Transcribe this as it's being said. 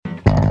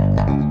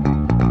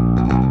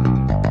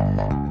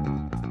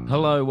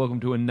Hello, welcome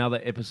to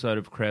another episode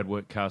of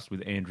Crowdworkcast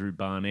with Andrew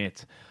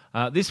Barnett.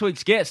 This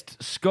week's guest,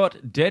 Scott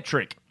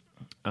Detrick.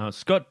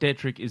 Scott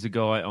Detrick is a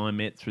guy I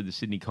met through the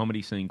Sydney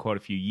comedy scene quite a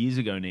few years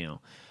ago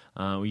now.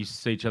 We used to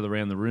see each other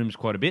around the rooms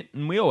quite a bit,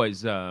 and we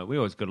always got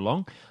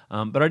along.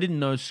 But I didn't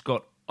know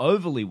Scott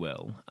overly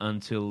well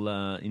until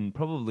in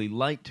probably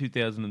late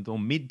 2000 or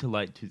mid to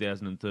late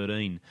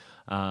 2013.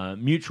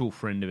 Mutual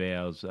friend of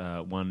ours,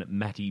 one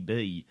Matty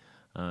B,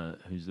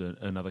 who's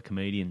another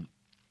comedian,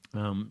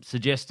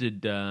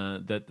 suggested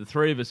that the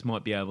three of us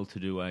might be able to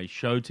do a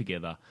show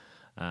together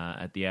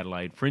at the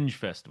Adelaide Fringe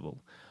Festival.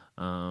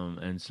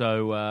 And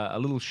so a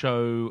little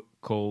show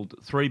called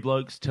Three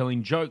Blokes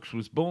Telling Jokes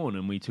was born,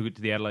 and we took it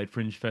to the Adelaide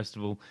Fringe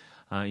Festival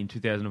in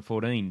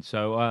 2014.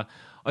 So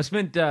I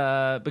spent,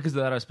 because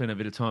of that, I spent a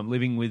bit of time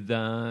living with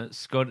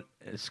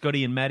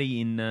Scotty and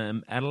Matty in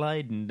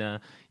Adelaide, and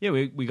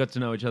we got to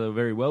know each other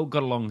very well,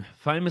 got along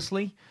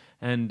famously,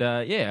 and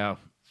our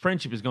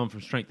friendship has gone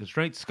from strength to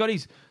strength.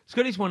 Scotty's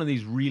one of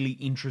these really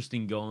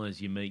interesting guys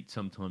you meet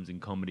sometimes in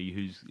comedy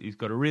who's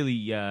got a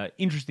really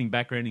interesting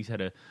background. He's had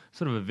a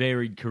sort of a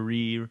varied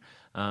career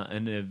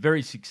and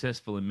very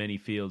successful in many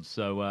fields.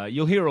 So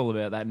you'll hear all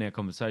about that in our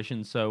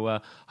conversation. So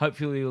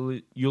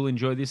hopefully you'll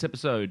enjoy this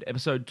episode,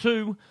 episode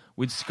 2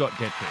 with Scott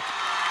Detrick.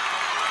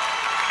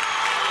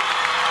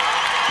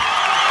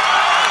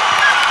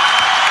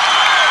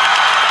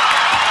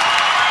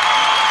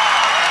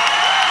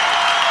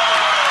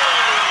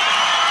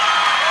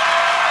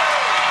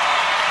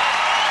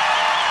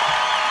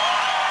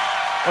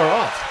 All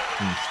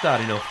right,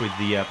 starting off with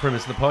the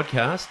premise of the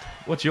podcast.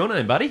 What's your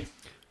name, buddy?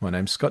 My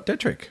name's Scott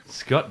Detrick.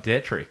 Scott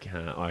Detrick.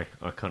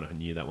 I kind of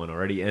knew that one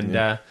already. And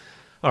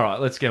all right,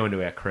 let's go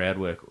into our crowd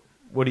work.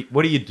 What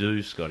do you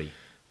do, Scotty?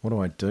 What do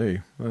I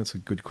do? Well, that's a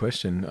good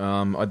question.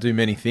 I do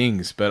many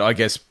things, but I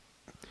guess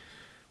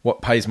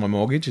what pays my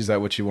mortgage, is that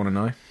what you want to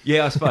know?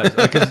 Yeah, I suppose.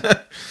 Because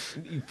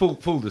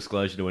full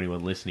disclosure to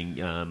anyone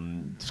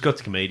listening,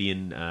 Scott's a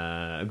comedian,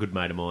 a good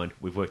mate of mine.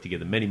 We've worked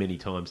together many, many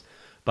times.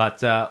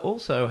 But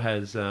also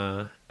has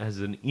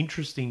an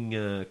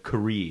interesting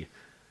career.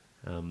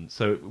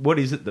 So what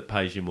is it that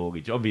pays your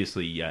mortgage?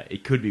 Obviously,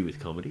 it could be with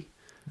comedy.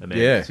 A man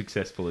as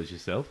successful as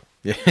yourself.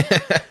 Yeah,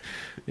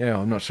 yeah.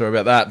 I'm not sure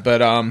about that, but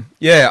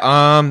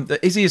the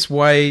easiest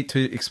way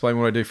to explain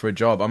what I do for a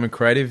job. I'm a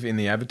creative in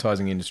the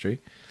advertising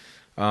industry,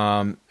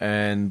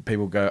 and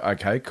people go,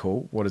 "Okay,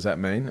 cool. What does that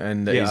mean?"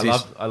 And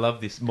I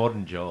love this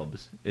modern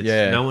jobs.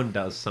 No one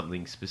does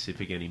something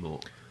specific anymore.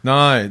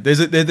 No,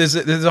 there's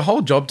a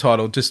whole job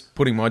title. Just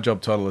putting my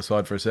job title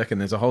aside for a second,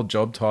 there's a whole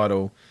job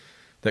title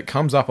that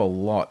comes up a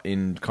lot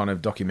in kind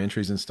of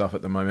documentaries and stuff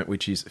at the moment,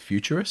 which is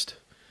futurist.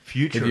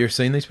 Have you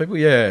seen these people?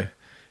 Yeah,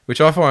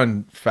 which I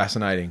find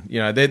fascinating.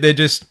 You know, they're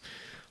just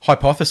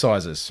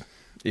hypothesizers,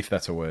 if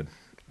that's a word.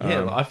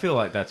 Yeah, I feel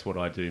like that's what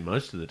I do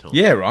most of the time.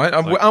 Yeah, right.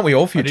 Aren't we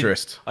all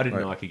futurists? I didn't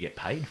know I could get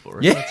paid for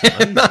it.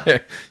 Yeah, no,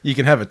 you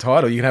can have a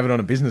title. You can have it on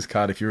a business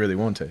card if you really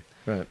want to.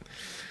 Right.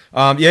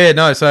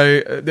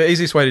 So the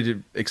easiest way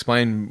to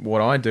explain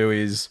what I do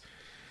is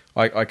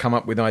I come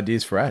up with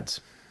ideas for ads.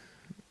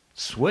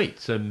 Sweet.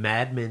 So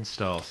Mad Men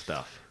style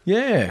stuff.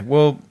 Yeah,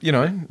 well, you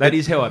know. That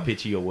is how I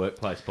picture your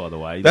workplace, by the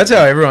way. That's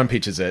how everyone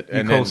pictures it.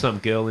 You call some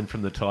girl in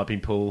from the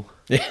typing pool,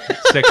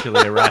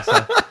 sexually harass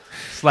her,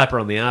 slap her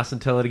on the arse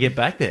and tell her to get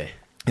back there.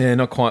 Yeah,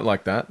 not quite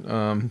like that.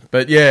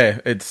 But yeah,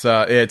 it's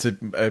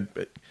a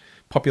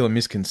popular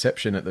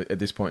misconception at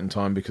this point in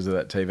time because of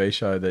that TV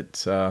show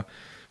that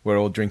we're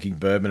all drinking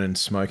bourbon and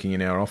smoking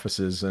in our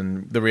offices,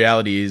 and the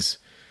reality is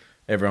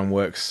everyone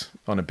works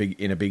in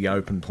a big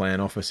open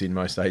plan office in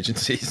most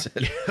agencies.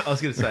 Yeah, I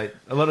was going to say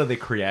a lot of the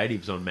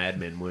creatives on Mad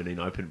Men weren't in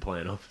open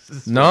plan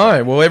offices.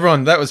 No, well,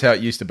 that was how it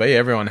used to be.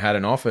 Everyone had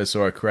an office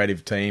or a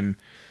creative team.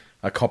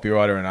 A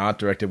copywriter and art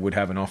director would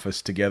have an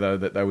office together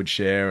that they would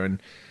share, and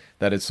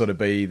that'd sort of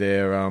be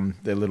their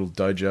little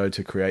dojo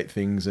to create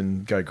things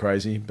and go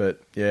crazy.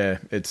 But yeah,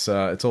 it's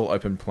all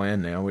open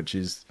plan now, which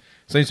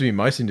seems to be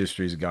most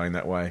industries are going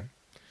that way.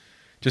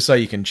 Just so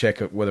you can check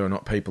whether or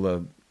not people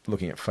are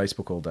looking at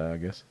Facebook all day, I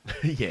guess.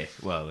 Yeah,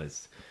 well,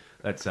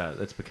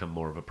 that's become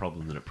more of a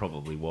problem than it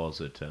probably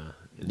was at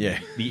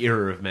the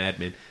era of Mad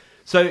Men.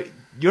 So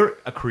you're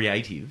a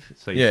creative,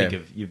 so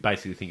you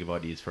basically think of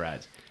ideas for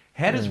ads.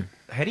 How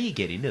do you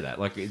get into that?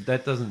 Like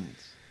that doesn't.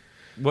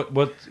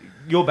 What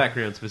your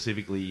background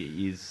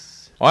specifically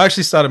is? I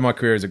actually started my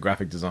career as a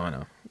graphic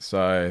designer.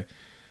 So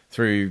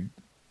through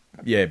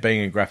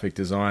being a graphic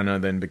designer,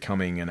 then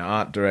becoming an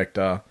art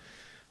director.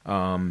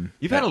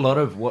 You've had a lot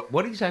of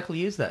what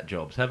exactly is that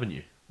jobs, haven't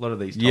you? A lot of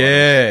these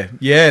titles.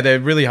 Yeah, they're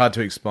really hard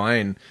to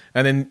explain,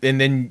 and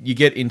then you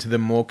get into the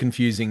more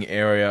confusing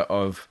area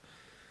of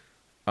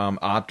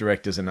art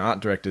directors and art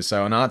directors.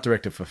 So an art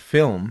director for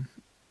film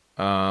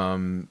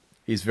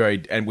is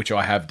which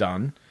I have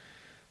done,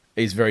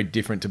 is very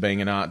different to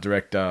being an art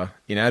director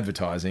in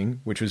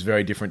advertising, which was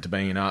very different to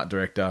being an art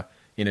director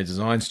in a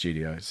design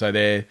studio. So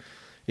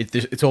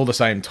it's all the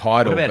same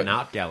title. What about an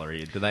art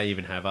gallery? Do they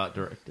even have art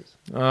directors?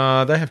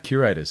 They have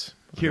curators.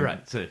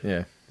 Curators.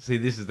 Yeah. See,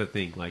 this is the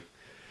thing. Like,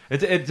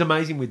 it's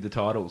amazing with the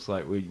titles.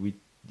 Like we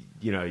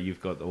you know,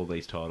 you've got all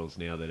these titles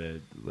now that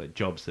are like,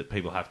 jobs that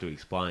people have to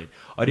explain.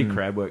 I did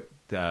crowd work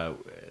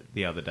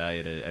the other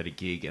day at a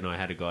gig, and I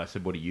had a guy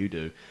said, "What do you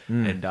do?"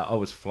 And I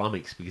was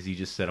flummoxed because he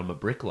just said, "I'm a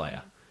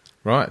bricklayer."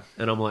 Right.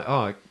 And I'm like,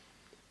 "Oh,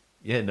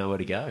 yeah, nowhere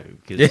to go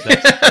because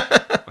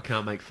I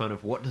can't make fun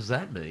of what does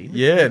that mean."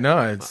 Yeah,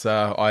 no, it's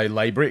I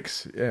lay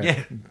bricks.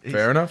 Yeah,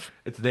 fair enough.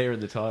 It's there in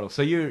the title.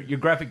 So you're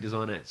graphic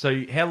designer.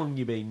 So how long have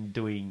you been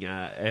doing?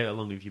 How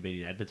long have you been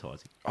in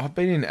advertising? I've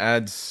been in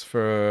ads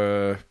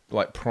for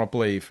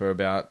properly for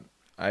about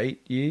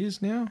 8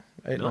 years now,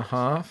 eight and a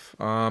half.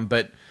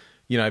 But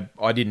you know,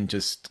 I didn't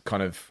just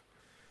kind of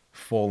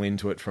fall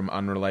into it from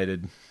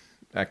unrelated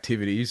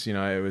activities. You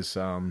know, it was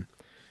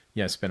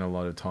spent a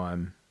lot of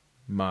time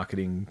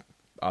marketing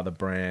other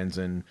brands,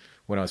 and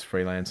when I was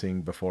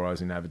freelancing before I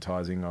was in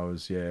advertising, I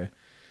was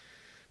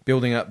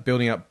building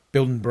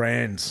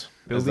brands,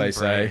 as they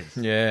say.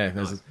 Yeah.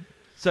 Nice.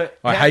 So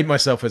I hate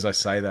myself as I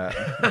say that.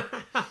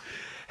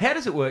 How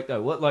does it work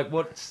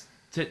though?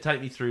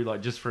 Take me through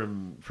like just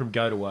from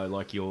go to woe,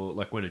 like your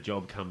like when a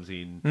job comes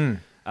in.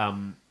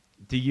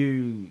 Do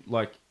you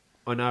like?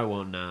 I know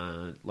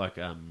on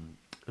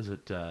was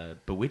it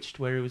Bewitched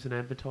where he was in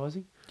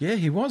advertising? Yeah,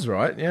 he was,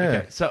 right? Yeah.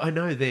 Okay. So I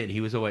know then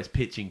he was always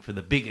pitching for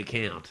the big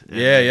account.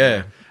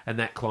 And, and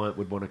that client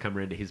would want to come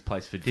around to his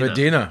place for dinner. For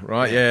dinner,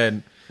 right? Yeah.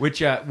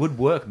 Which would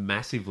work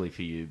massively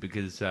for you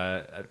because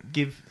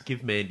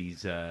give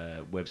Mandy's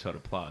website a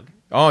plug.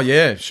 Oh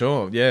yeah,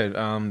 sure.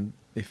 Yeah.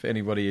 If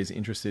anybody is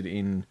interested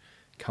in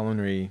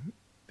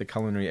the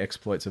culinary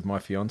exploits of my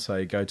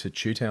fiance, go to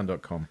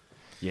chewtown.com.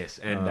 Yes,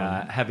 and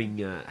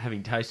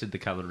having tasted the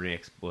culinary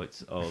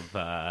exploits of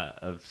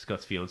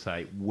Scott's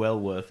fiance, well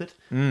worth it.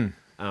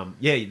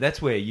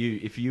 That's where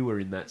if you were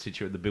in that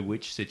situation, the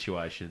Bewitched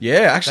situation.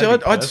 Yeah,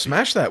 actually, I'd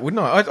smash that,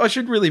 wouldn't I? I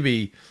should really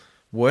be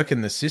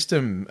working the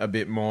system a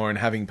bit more and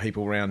having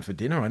people round for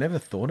dinner. I never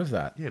thought of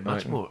that. Yeah,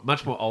 much more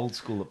old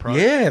school approach.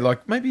 Yeah,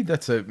 like maybe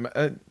that's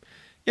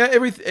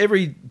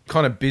every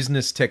kind of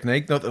business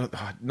technique.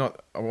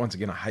 Not once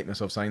again, I hate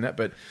myself saying that,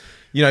 but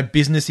you know,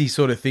 businessy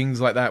sort of things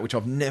like that, which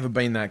I've never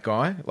been that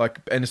guy. Like,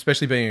 and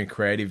especially being a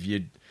creative, your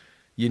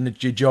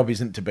job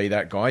isn't to be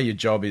that guy. Your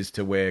job is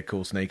to wear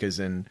cool sneakers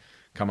and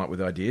come up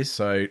with ideas.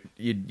 So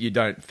you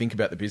don't think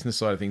about the business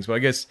side of things. But I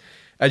guess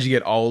as you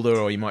get older,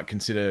 or you might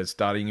consider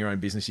starting your own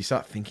business, you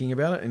start thinking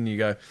about it, and you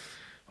go,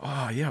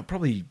 "Oh yeah, I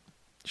probably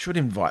should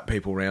invite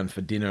people around for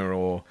dinner,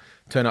 or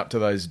turn up to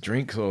those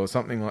drinks or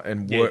something like,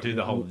 and work, do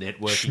the whole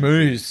networking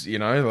schmooze." You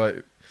know,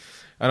 like,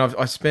 and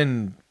I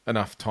spend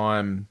enough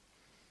time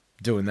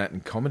doing that in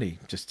comedy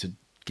just to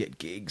get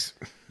gigs.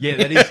 Yeah,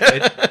 that is.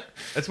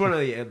 That's one of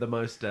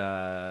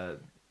the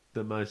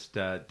most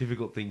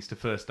difficult things to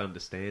first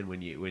understand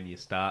when you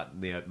start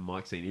in the open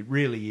mic scene. It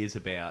really is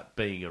about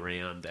being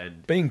around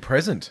and being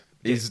present.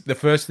 Is the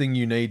first thing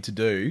you need to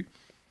do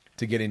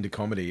to get into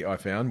comedy. I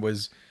found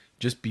was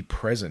just be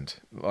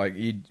present. Like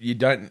you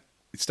don't.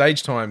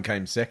 Stage time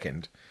came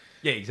second.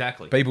 Yeah,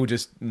 exactly. People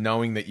just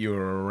knowing that you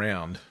were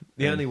around.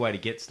 The only way to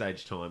get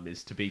stage time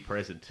is to be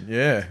present.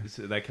 Yeah.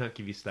 So they can't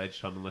give you stage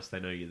time unless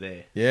they know you're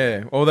there.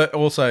 Yeah. Or that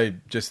also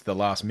just the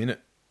last minute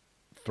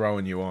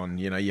throwing you on.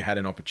 You know, you had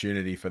an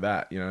opportunity for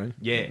that, you know?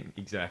 Yeah,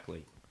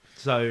 exactly.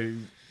 So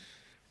in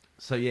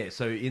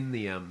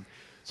the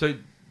so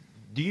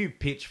do you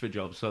pitch for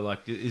jobs? So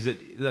like, is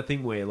it the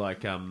thing where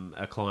like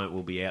a client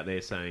will be out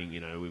there saying, you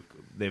know,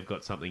 they've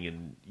got something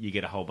and you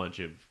get a whole bunch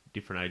of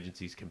different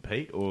agencies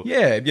compete? Or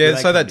yeah,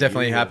 so that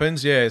definitely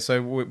happens. Yeah,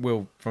 so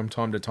we'll from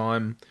time to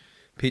time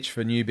pitch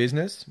for new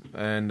business,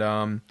 and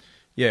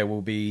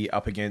we'll be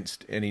up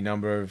against any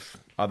number of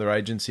other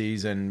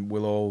agencies, and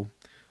we'll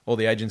all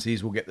the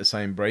agencies will get the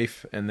same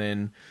brief, and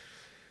then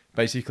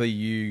basically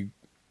you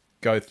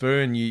go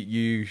through and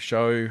you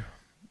show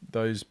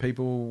those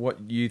people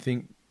what you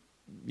think,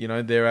 you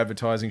know, their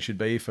advertising should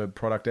be for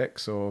product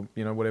X, or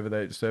you know,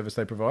 whatever service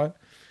they provide.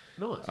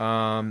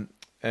 Nice.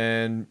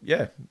 And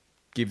yeah,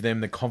 give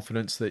them the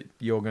confidence that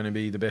you're going to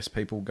be the best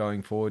people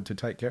going forward to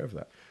take care of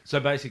that. So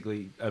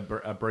basically,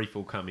 a brief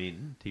will come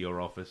in to your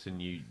office, and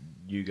you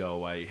go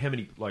away. How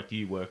many, like, do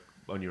you work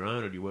on your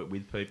own, or do you work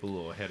with people,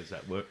 or how does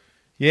that work?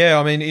 Yeah,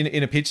 I mean,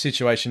 in a pitch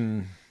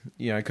situation,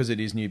 you know, because it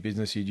is new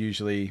business, you'd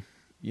usually,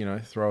 you know,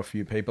 throw a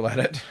few people at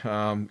it,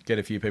 get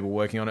a few people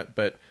working on it.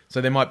 But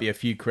so there might be a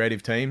few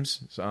creative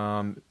teams,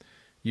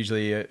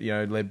 usually, you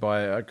know, led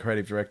by a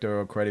creative director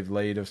or a creative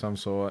lead of some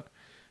sort,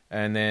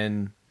 and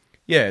then.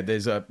 Yeah,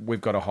 we've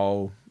got a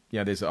whole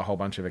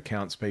bunch of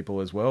accounts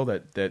people as well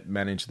that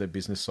manage the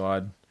business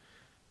side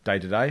day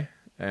to day,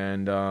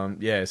 and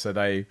so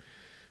they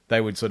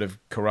would sort of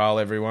corral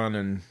everyone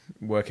and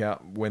work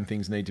out when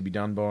things need to be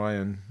done by.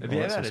 And have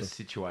you ever had a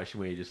situation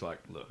where you're just like,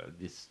 look,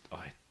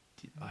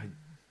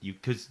 you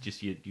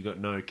got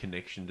no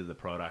connection to the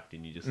product,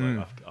 and you're just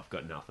like, I've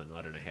got nothing,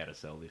 I don't know how to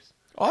sell this.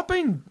 I've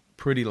been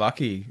pretty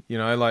lucky, you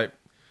know, like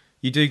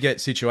you do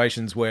get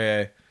situations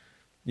where.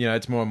 You know,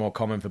 it's more and more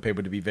common for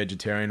people to be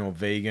vegetarian or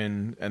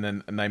vegan,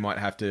 and they might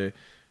have to,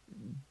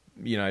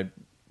 you know,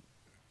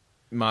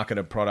 market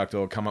a product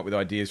or come up with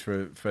ideas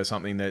for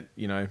something that,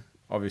 you know,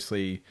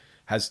 obviously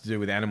has to do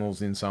with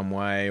animals in some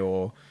way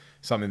or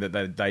something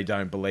that they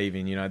don't believe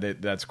in. You know,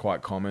 that's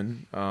quite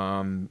common.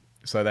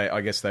 So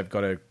I guess they've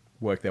got to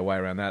work their way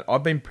around that.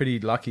 I've been pretty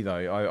lucky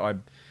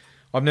though.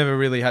 I've never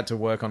really had to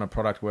work on a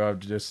product where I've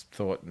just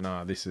thought,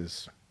 nah,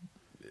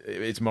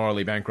 it's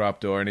morally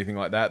bankrupt or anything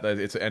like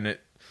that.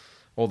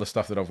 All the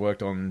stuff that I've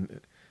worked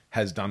on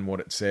has done what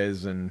it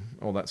says and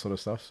all that sort of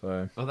stuff.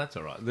 So, that's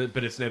all right.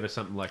 But it's never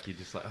something like you're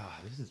just like,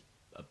 this is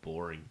a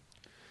boring.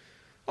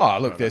 Oh,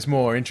 look, there's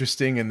more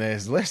interesting and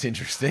there's less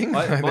interesting.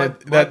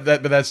 But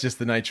that's just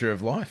the nature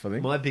of life, I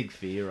think. My big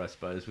fear, I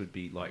suppose, would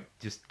be like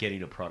just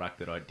getting a product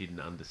that I didn't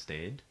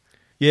understand.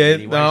 Yeah,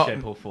 in any way,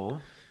 shape, or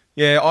form.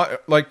 Yeah,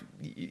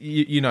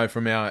 you know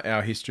from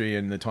our history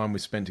and the time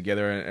we've spent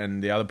together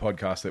and the other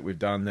podcasts that we've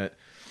done that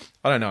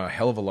I don't know a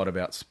hell of a lot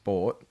about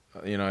sport.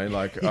 You know,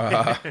 like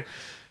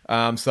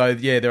so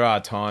yeah, there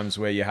are times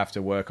where you have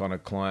to work on a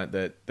client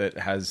that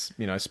has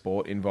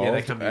sport involved. Yeah,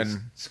 they come to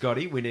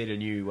Scotty, we need a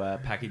new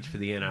package for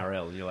the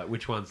NRL, and you're like,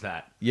 which one's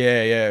that?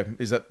 Yeah.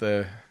 Is that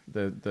the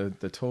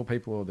tall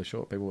people or the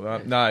short people?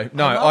 No.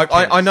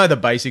 I know the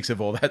basics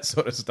of all that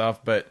sort of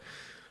stuff, but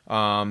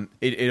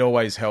it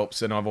always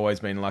helps, and I've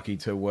always been lucky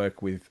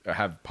to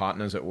have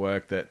partners at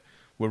work that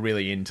were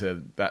really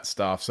into that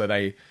stuff.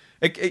 So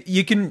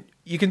you can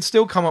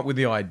still come up with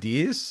the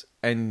ideas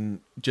and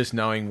just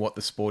knowing what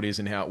the sport is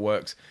and how it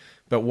works.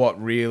 But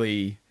what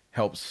really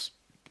helps,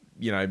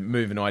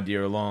 move an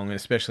idea along,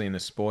 especially in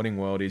the sporting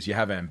world, is you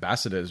have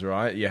ambassadors,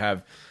 right? You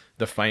have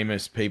the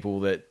famous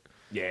people that,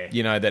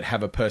 that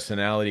have a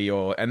personality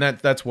and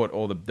that's what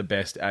all the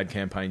best ad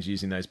campaigns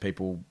using those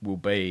people will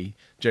be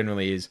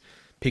generally is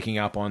picking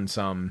up on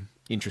some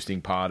interesting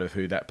part of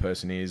who that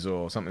person is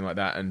or something like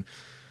that. And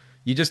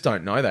you just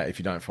don't know that if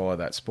you don't follow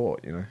that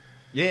sport,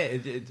 Yeah,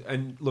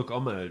 and look,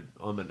 I'm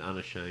an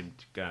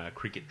unashamed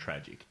cricket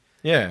tragic.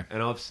 Yeah,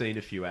 and I've seen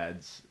a few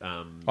ads.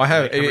 I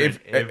have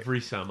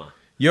every summer.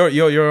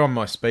 You're on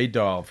my speed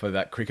dial for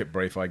that cricket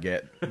brief I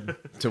get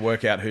to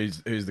work out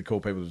who's the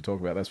cool people to talk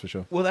about. That's for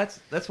sure. Well,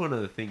 that's one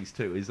of the things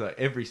too. Is like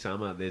every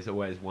summer there's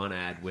always one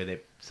ad where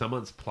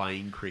someone's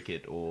playing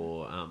cricket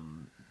or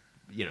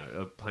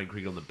playing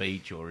cricket on the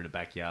beach or in a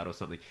backyard or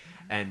something,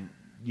 and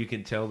you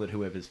can tell that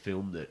whoever's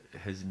filmed it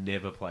has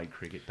never played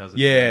cricket, doesn't.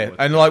 Yeah,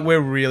 and like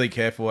we're really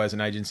careful as an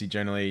agency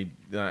generally,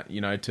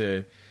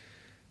 to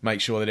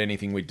make sure that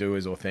anything we do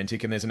is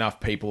authentic, and there's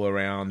enough people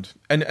around,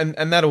 and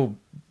that'll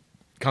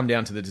come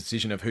down to the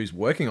decision of who's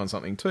working on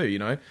something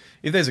too.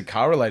 If there's a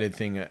car related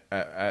thing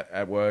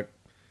at work,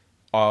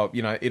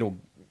 it'll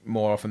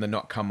more often than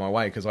not come my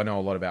way because I know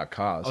a lot about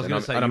cars, and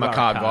I'm a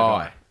car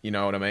guy. You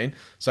know what I mean?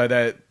 So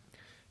that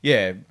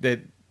you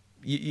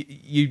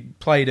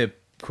play to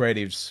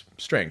creatives'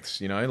 strengths,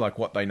 like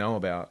what they know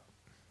about.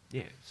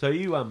 Yeah. So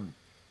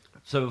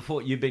so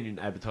before you've been in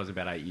advertising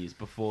about 8 years.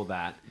 Before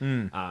that,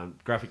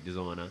 graphic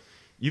designer.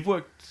 You've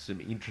worked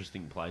some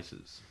interesting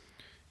places.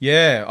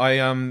 Yeah, I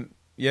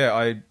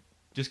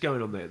just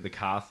going on the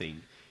car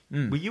thing.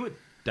 Were you at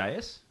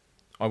Deus?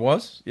 I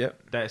was.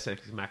 Yep. Deus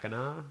Ex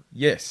Machina.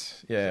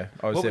 Yes. Yeah.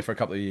 I was there for a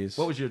couple of years.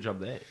 What was your job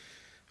there?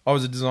 I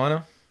was a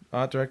designer,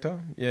 art director.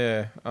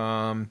 Yeah.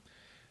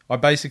 I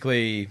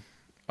basically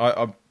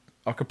I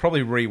could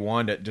probably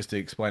rewind it just to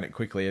explain it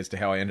quickly as to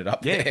how I ended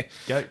up there.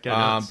 Go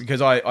nuts.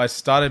 Because I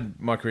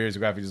started my career as a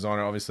graphic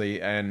designer,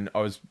 obviously, and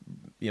I was,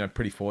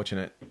 pretty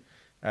fortunate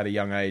at a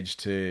young age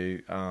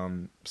to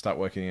start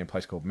working in a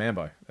place called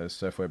Mambo, a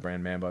surfwear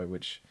brand Mambo,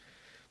 which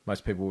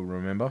most people will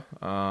remember.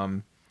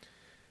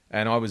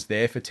 And I was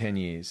there for 10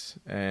 years.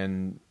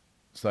 And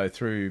so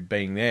through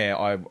being there,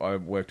 I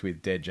worked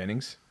with Dad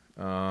Jennings,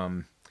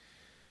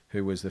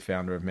 who was the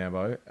founder of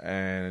Mambo.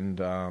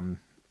 And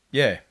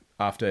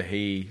after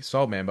he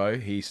sold Mambo,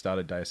 he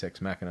started Deus Ex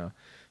Machina.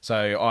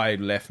 So I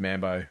left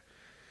Mambo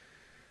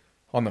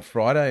on the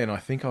Friday, and I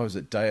think I was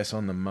at Deus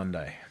on the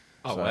Monday.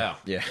 Oh, wow.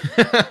 Yeah.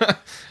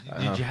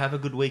 Did you have a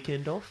good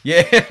weekend off?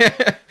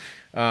 Yeah.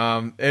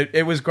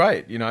 It was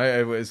great,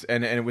 it was,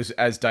 and it was,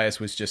 as Deus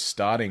was just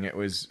starting, it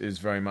was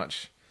very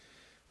much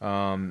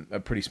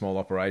a pretty small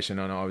operation,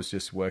 and I was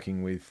just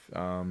working with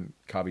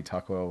Carby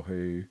Tuckwell,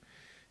 who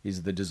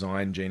is the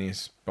design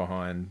genius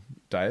behind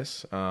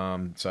Deus.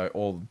 So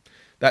all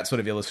that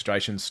sort of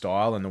illustration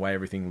style and the way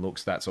everything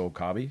looks, that's all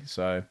Carby.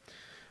 So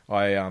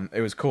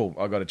it was cool.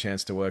 I got a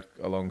chance to work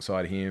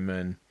alongside him,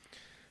 and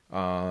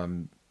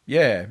I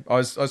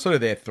was sort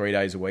of there 3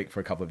 days a week for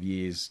a couple of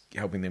years,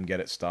 helping them get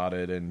it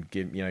started and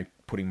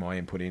putting my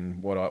input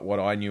in what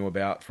I knew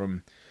about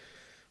from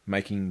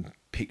making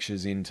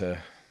pictures into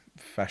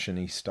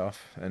fashiony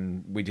stuff.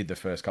 And we did the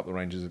first couple of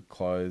ranges of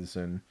clothes,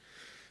 and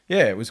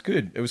yeah, it was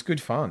good. It was good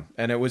fun,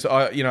 and it was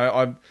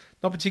I'm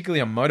not particularly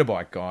a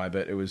motorbike guy,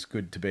 but it was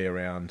good to be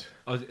around.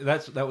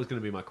 That was going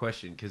to be my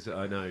question, because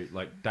I know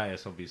like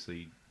Deus,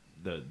 obviously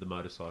the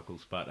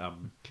motorcycles, but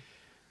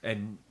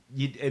and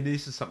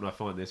this is something I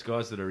find, there's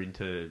guys that are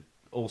into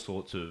all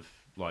sorts of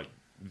like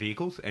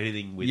vehicles,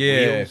 anything with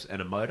wheels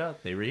and a motor,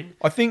 they're in.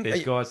 I think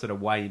there's guys that are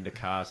way into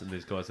cars, and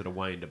there's guys that are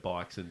way into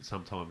bikes, and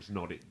sometimes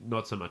not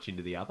so much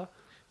into the other.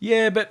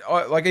 Yeah, but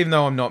even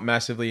though I'm not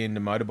massively into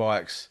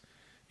motorbikes,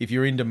 if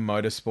you're into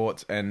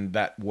motorsports and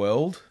that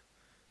world,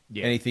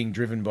 Yeah. anything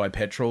driven by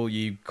petrol,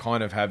 you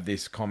kind of have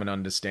this common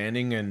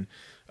understanding. And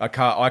a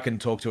car, I can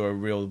talk to a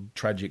real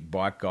tragic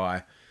bike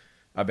guy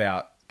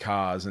about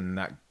cars, and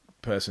that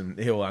person,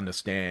 he'll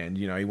understand.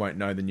 You know, he won't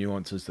know the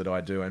nuances that I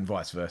do, and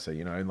vice versa.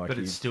 You know, like, But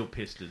it's still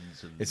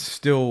pistons. And... it's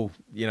still,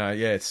 you know,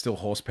 yeah, it's still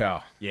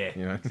horsepower. Yeah,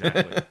 you know?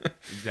 exactly.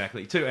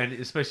 Exactly. Too, and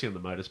especially on the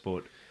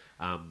motorsport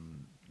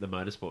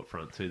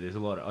front too, there's a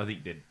lot of, I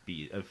think there'd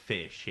be a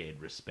fair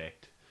shared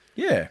respect.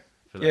 Yeah.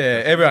 For that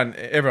Yeah, stuff.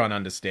 everyone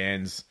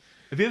understands.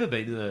 Have you ever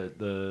been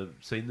to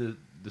seen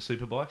the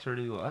superbikes or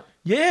anything like that?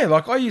 Yeah,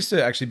 like I used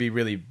to actually be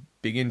really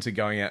big into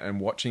going out and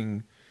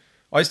watching.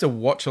 I used to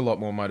watch a lot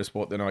more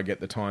motorsport than I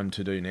get the time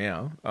to do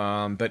now.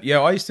 But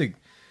yeah, I used to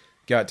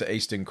go out to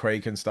Eastern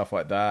Creek and stuff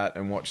like that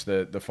and watch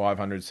the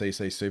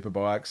 500cc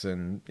superbikes,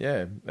 and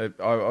yeah,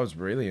 I was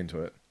really into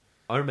it.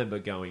 I remember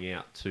going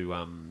out to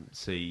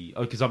see,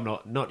 because I'm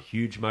not a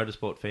huge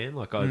motorsport fan,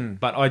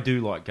 but I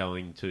do like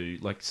going to,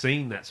 like,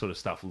 seeing that sort of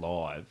stuff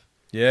live.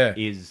 Yeah,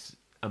 is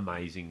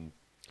amazing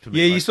for me.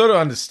 yeah, Like, you sort of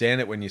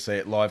understand it when you see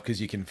it live because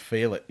you can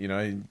feel it. You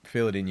know, you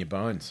feel it in your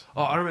bones.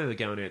 I remember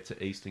going out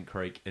to Eastern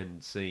Creek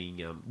and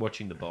seeing,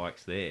 watching the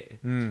bikes there,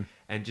 and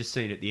just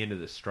seeing at the end of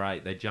the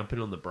straight, they jump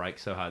in on the brake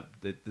so hard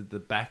the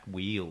back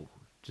wheel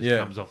just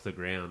comes off the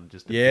ground.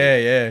 Just a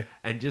bit. Yeah.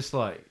 And just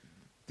like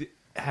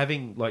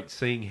having, like,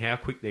 seeing how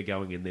quick they're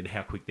going and then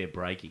how quick they're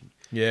braking.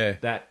 Yeah.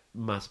 That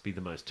must be the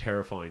most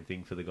terrifying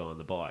thing for the guy on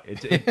the bike.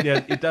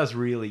 It does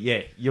really,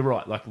 yeah, you're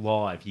right. Like,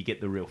 live, you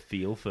get the real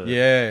feel for it.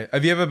 Yeah.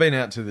 Have you ever been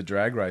out to the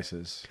drag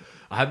races?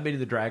 I haven't been to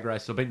the drag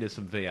race. I've been to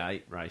some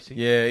V8 racing.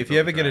 Yeah, if Not you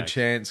ever the get a drags.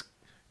 chance,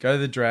 go to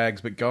the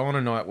drags, but go on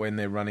a night when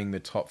they're running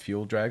the Top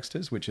Fuel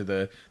dragsters, which are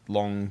the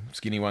long,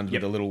 skinny ones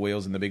Yep. with the little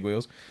wheels and the big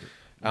wheels.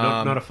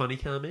 Not a funny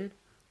car, man.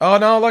 Oh,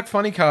 no, I like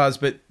funny cars,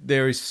 but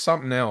there is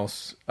something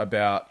else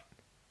about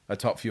a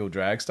Top Fuel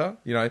dragster.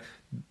 You know,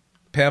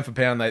 pound for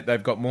pound,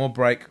 they've got more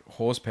brake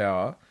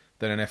horsepower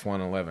than an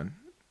F111.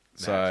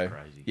 So, That's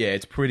crazy. yeah,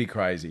 it's pretty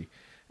crazy.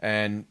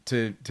 And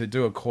to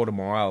do a quarter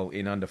mile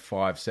in under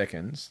 5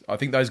 seconds, I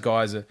think those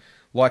guys are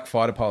like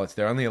fighter pilots.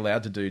 They're only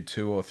allowed to do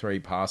 2 or 3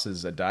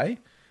 passes a day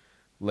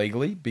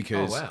legally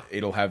because Oh, wow.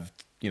 it'll have,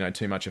 you know,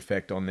 too much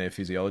effect on their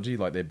physiology,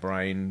 like their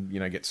brain, you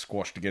know, gets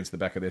squashed against the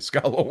back of their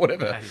skull or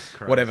whatever. That is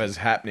crazy. Whatever's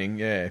happening.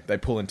 Yeah, they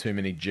pull in too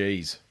many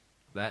G's.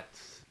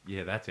 That's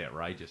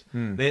outrageous.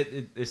 Hmm.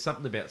 There's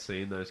something about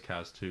seeing those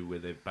cars too, where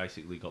they've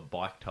basically got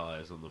bike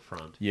tires on the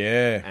front,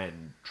 Yeah.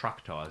 and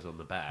truck tires on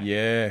the back.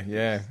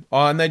 Yeah.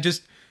 Oh, and they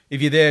just,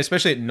 if you're there,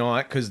 especially at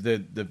night, because the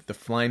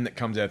flame that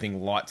comes out of the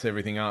thing lights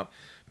everything up.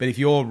 But if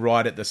you're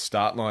right at the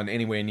start line,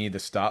 anywhere near the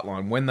start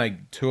line,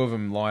 when two of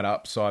them light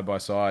up side by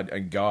side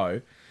and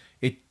go,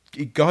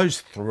 it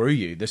goes through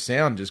you. The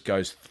sound just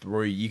goes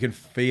through you. You can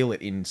feel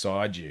it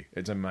inside you.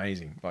 It's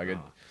amazing. Like it.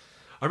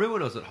 I remember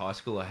when I was at high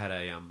school, I had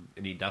an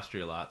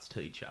industrial arts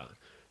teacher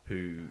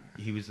who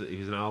he was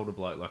an older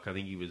bloke. Like, I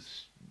think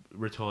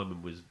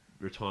retirement was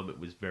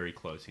very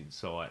close in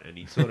sight, and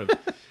he's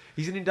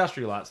an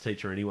industrial arts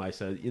teacher anyway,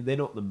 so they're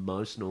not the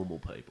most normal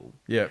people.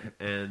 Yeah.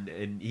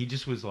 And he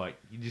just was like,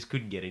 you just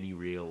couldn't get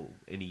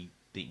anything.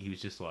 He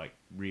was just like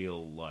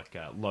real, like,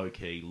 low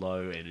key,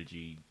 low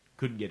energy.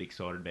 Couldn't get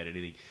excited about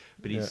anything.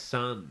 But his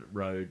son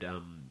rode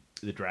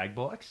the drag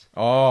bikes.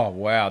 Oh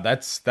wow,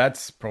 that's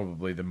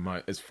probably the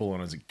most as full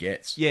on as it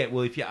gets. Yeah,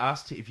 well, if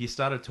you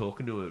started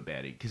talking to him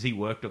about it, because he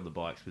worked on the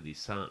bikes with his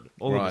son,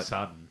 all of a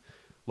sudden,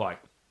 like,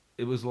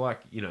 it was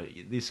like, you know,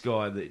 this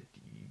guy that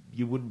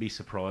you wouldn't be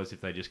surprised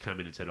if they just come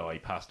in and said, oh, he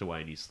passed away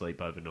in his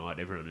sleep overnight.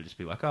 Everyone would just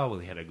be like, oh, well,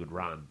 he had a good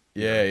run.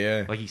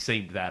 Yeah. Like, he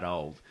seemed that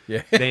old.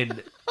 Yeah.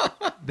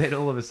 Then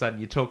all of a sudden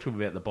you talk to him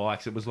about the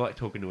bikes. It was like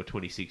talking to a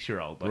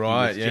 26-year-old. Like,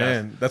 Right,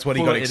 yeah. That's what he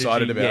full got of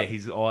excited energy. about. Yeah,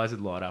 his eyes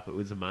would light up. It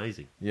was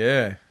amazing.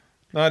 Yeah.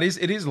 No, it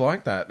is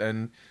like that.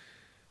 And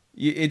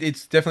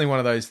it's definitely one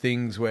of those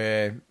things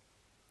where,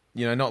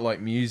 you know, not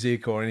like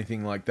music or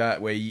anything like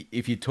that, where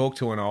if you talk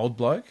to an old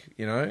bloke,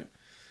 you know,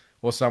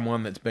 or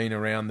someone that's been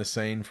around the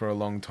scene for a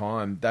long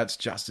time, that's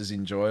just as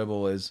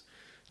enjoyable as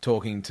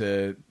talking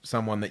to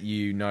someone that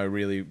you know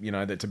really, you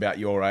know, that's about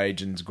your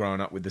age and's grown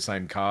up with the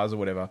same cars or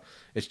whatever.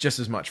 It's just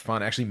as much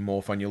fun, actually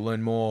more fun. You'll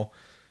learn more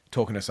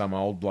talking to some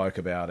old bloke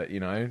about it, you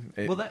know.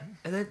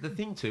 The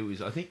thing too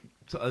is, I think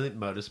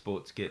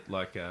motorsports get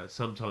like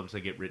sometimes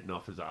they get written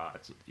off as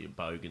it's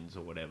bogans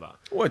or whatever,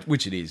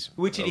 which it is,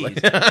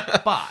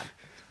 but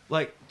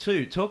like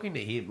talking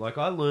to him, like,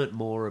 I learnt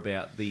more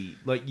about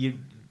you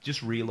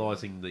just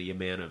realising the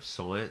amount of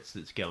science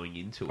that's going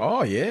into it.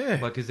 Oh yeah,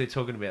 like, because they're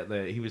talking about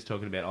he was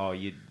talking about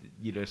you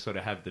know, sort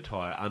of have the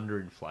tyre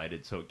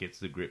underinflated so it gets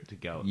the grip to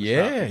go at the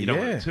start. But you don't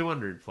want it too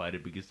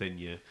underinflated, because then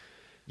you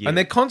and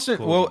they're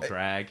constant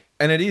drag.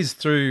 And it is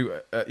through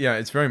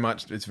it's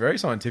very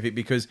scientific,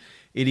 because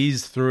it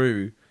is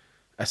through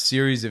a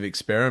series of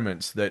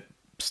experiments that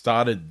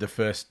started the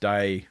first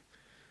day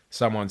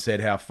someone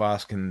said, how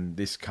fast can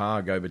this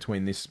car go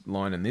between this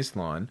line and this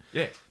line?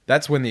 Yeah.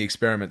 That's when the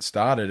experiment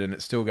started, and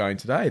it's still going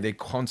today. They're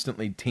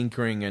constantly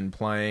tinkering and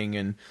playing,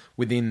 and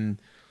within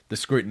the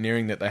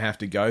scrutineering that they have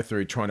to go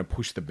through trying to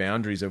push the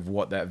boundaries of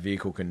what that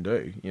vehicle can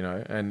do,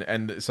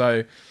 and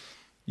so,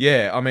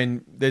 yeah, I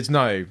mean, there's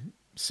no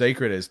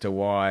secret as to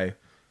why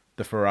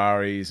the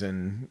Ferraris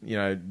and,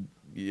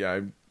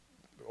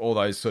 all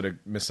those sort of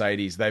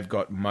Mercedes, they've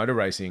got motor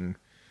racing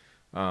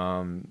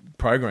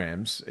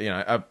programs,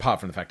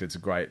 apart from the fact that it's a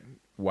great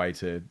way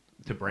to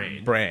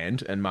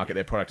brand and market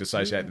their product,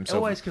 associate themselves. It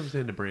always comes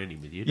down to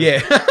branding with you.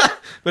 Yeah,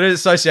 but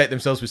associate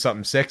themselves with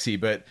something sexy.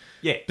 But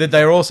yeah, that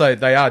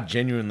they are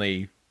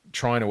genuinely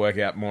trying to work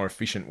out more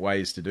efficient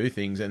ways to do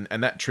things, and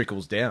that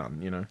trickles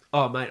down.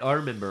 Oh, mate, I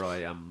remember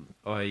I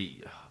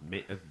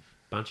met a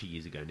bunch of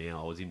years ago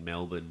now. I was in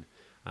Melbourne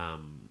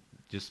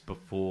just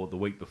before the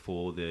week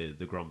before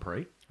the Grand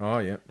Prix. Oh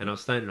yeah, and I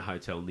was staying in a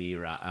hotel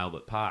near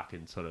Albert Park,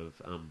 and sort of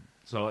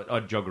so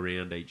I'd jog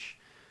around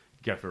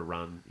go for a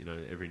run,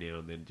 every now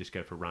and then, just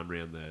go for a run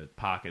around the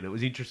park. And it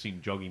was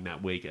interesting jogging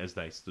that week as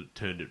they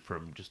turned it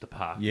from just a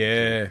park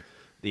to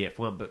the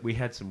F1. But we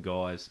had some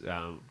guys,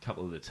 a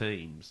couple of the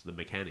teams, the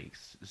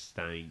mechanics,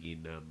 staying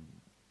in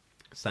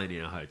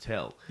a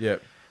hotel.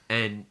 Yep.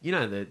 And,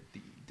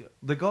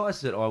 the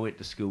guys that I went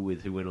to school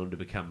with who went on to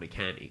become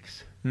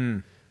mechanics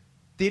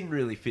didn't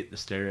really fit the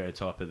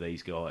stereotype of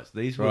these guys.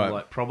 These were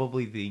like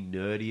probably the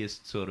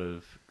nerdiest sort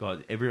of guys.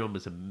 Everyone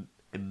was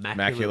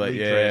immaculately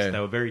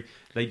dressed.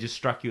 They just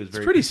struck you as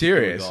very... It's pretty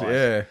serious, guys.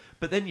 yeah.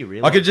 But then you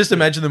realise... I could just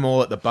imagine them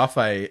all at the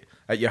buffet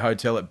at your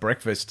hotel at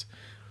breakfast,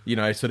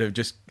 sort of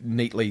just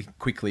neatly,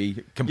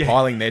 quickly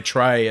compiling their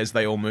tray as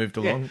they all moved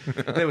along.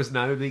 Yeah. There was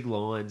no big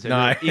lines.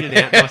 No. In and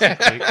out nice and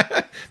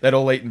quick. They'd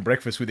all eaten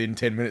breakfast within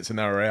 10 minutes and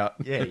they were out.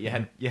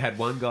 Yeah, you had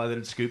one guy that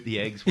had scooped the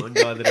eggs, one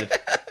guy that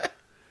had...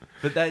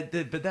 But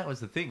that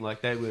was the thing.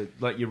 Like, they were...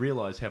 Like, you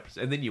realise how...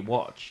 And then you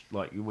watch...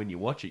 Like, when you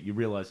watch it, you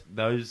realise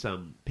those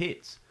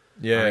pits...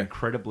 are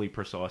incredibly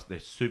precise. They're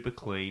super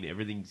clean.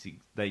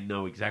 They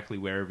know exactly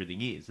where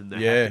everything is, and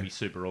they have to be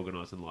super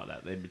organised and like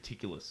that. They're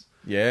meticulous.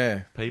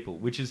 Yeah, people,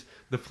 which is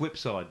the flip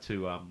side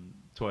to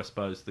I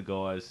suppose the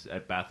guys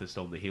at Bathurst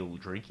on the hill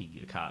drinking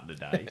a carton a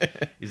day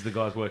is the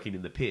guys working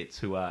in the pits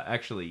who are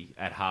actually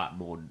at heart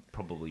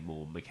probably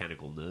more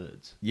mechanical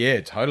nerds. Yeah,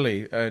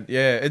 totally.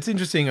 It's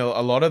interesting.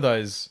 A lot of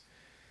those,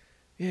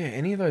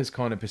 any of those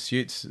kind of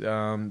pursuits,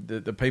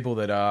 the people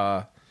that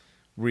are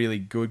really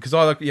good, because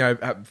I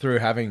like, through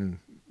having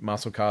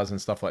muscle cars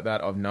and stuff like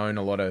that, I've known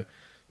a lot of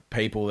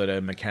people that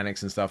are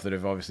mechanics and stuff that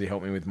have obviously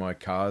helped me with my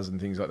cars and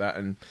things like that.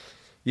 And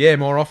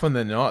more often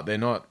than not, they're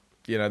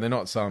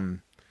not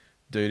some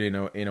dude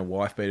in a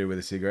wife beater with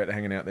a cigarette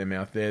hanging out their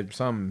mouth. They're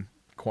some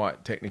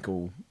quite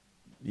technical,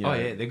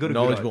 they're good,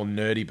 knowledgeable,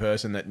 nerdy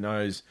person that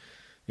knows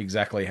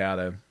exactly how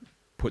to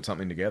put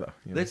something together.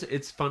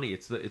 It's funny.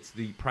 It's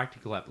the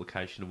practical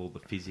application of all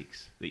the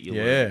physics that you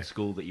learn at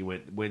school that you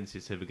went. When's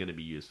this ever going to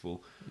be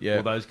useful? Yeah.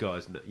 Well, those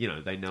guys,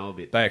 they know a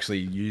bit. They actually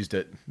used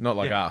it, not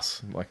like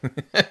us. Like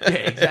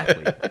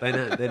exactly. They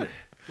know.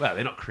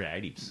 They're not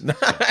creatives.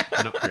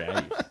 They're not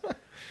creatives.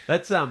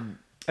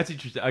 That's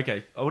interesting.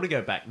 Okay, I want to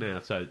go back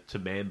now. So to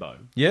Mambo.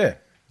 Yeah.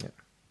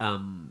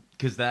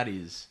 Because that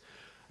is.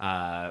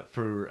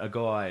 For a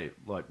guy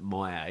like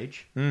my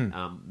age,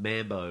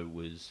 Mambo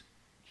was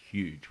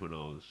huge when I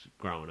was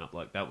growing up.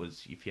 Like, that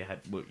was, if you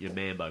had your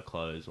Mambo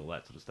clothes, all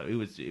that sort of stuff, it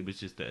was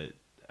just a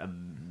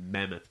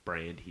mammoth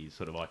brand here,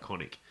 sort of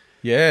iconic.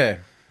 Yeah,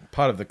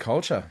 part of the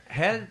culture.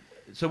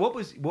 So what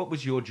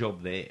was your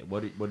job there?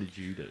 What did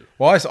you do?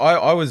 Well,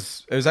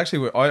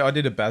 I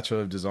did a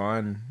Bachelor of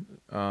Design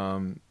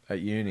at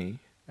uni,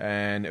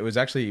 and it was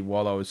actually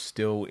while I was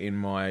still in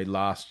my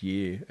last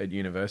year at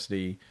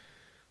university.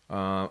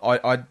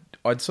 I'd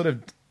sort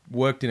of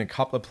worked in a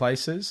couple of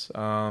places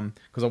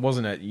because I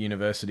wasn't at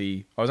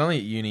university. I was only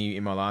at uni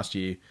in my last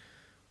year,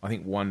 I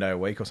think 1 day a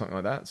week or something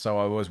like that. So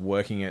I was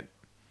working at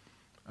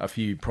a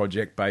few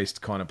project-based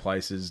kind of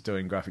places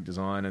doing graphic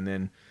design, and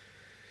then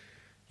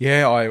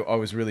I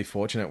was really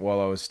fortunate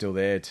while I was still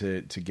there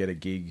to get a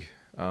gig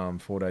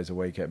 4 days a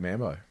week at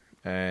Mambo,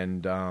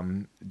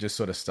 and just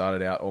sort of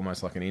started out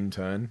almost like an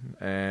intern,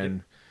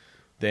 and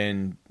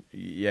then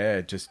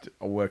just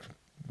I worked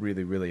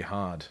really, really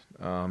hard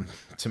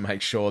to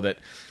make sure that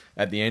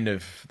at the end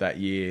of that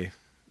year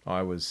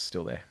I was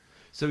still there.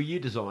 So are you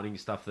designing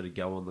stuff that'd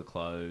go on the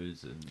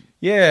clothes? And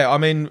yeah, I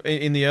mean,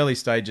 in the early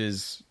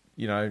stages,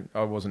 I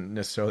wasn't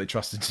necessarily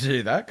trusted to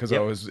do that because I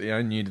was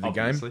new to the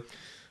game.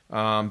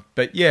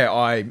 But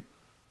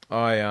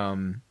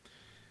I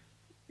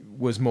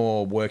was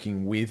more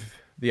working with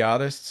the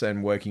artists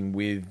and working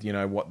with,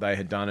 what they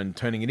had done and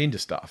turning it into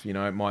stuff.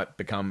 It might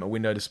become a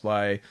window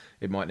display.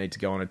 It might need to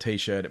go on a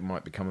T-shirt. It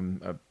might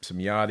become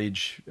some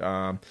yardage.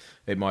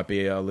 It might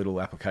be a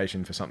little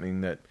application for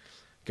something that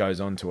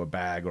goes onto a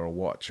bag or a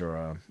watch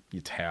or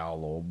your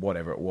towel or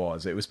whatever it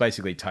was. It was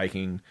basically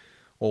taking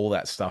all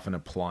that stuff and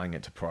applying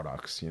it to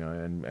products,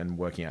 and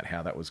working out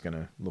how that was going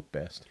to look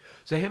best.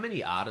 So how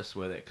many artists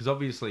were there? Because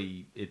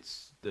obviously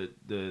it's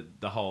the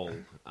whole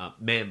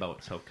Mambo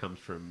itself comes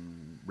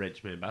from Reg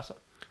Mambasa.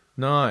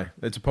 No,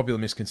 it's a popular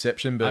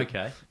misconception, but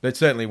it's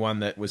certainly one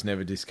that was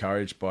never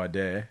discouraged by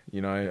Dare.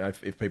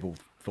 If people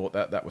thought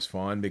that was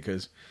fine,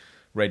 because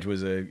Reg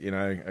was a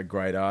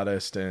great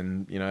artist,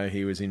 and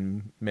he was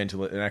an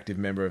active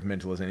member of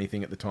Mental as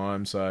Anything at the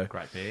time. So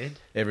Great band.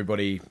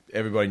 everybody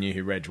knew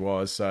who Reg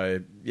was.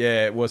 So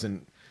yeah, it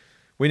wasn't.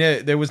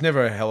 There was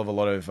never a hell of a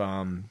lot of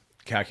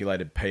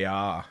calculated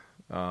PR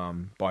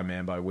by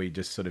Mambo. We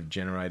just sort of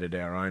generated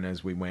our own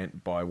as we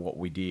went by what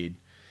we did.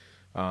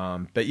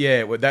 But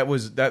yeah,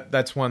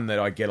 that's one that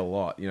I get a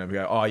lot. We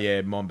go, oh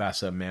yeah,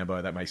 Mombasa,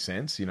 Mambo, that makes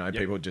sense.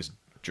 People just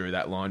drew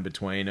that line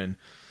between, and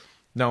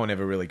no one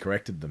ever really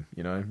corrected them.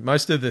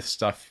 Most of the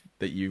stuff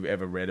that you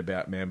ever read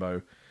about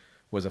Mambo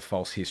was a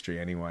false history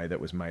anyway that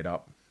was made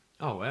up.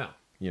 Oh wow.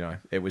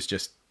 It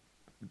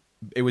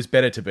was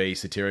better to be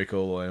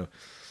satirical or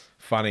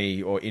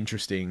funny or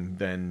interesting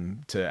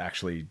than to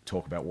actually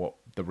talk about what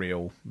the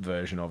real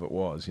version of it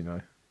was.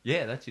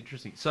 Yeah, that's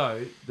interesting.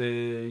 So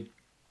the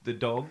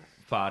dog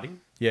farting.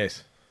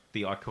 Yes.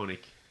 The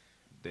iconic,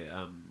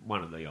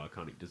 one of the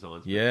iconic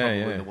designs. Yeah,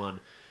 probably yeah. the one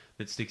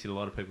that sticks in a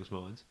lot of people's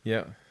minds.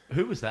 Yeah.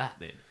 Who was that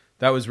then?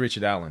 That was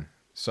Richard Allen.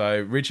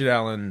 So Richard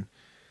Allen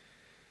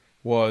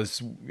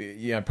was,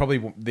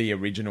 probably the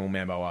original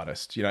Mambo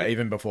artist.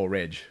 Even before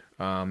Reg,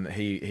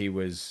 he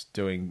was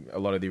doing a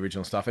lot of the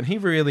original stuff, and he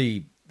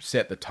really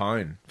set the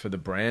tone for the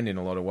brand in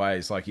a lot of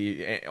ways. Like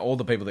all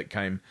the people that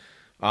came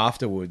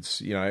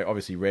afterwards,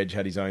 obviously Reg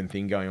had his own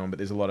thing going on, but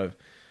there's a lot of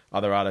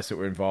other artists that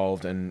were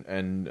involved,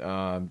 and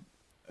a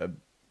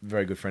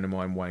very good friend of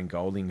mine, Wayne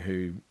Golding,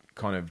 who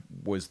kind of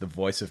was the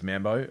voice of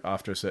Mambo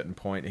after a certain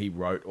point. He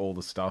wrote all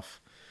the stuff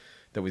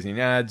that was in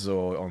ads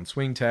or on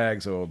swing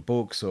tags or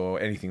books or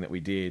anything that we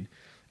did.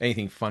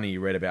 Anything funny you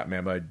read about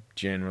Mambo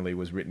generally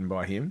was written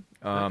by him.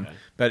 Okay.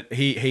 But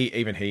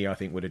he, I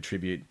think, would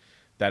attribute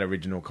that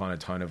original kind of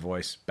tone of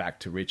voice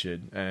back to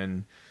Richard.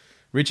 And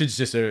Richard's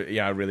just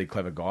a really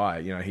clever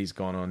guy. He's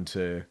gone on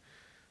to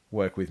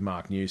work with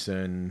Mark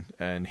Newson,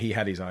 and he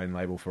had his own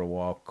label for a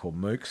while called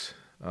Mooks.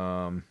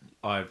 You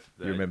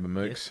remember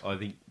Mooks? Yes, I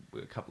think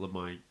a couple of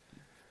I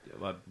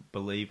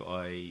believe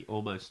I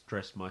almost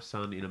dressed my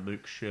son in a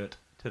Mook shirt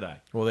today.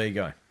 Well, there you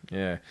go.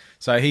 Yeah.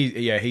 So he's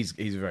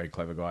a very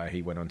clever guy.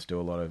 He went on to do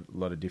a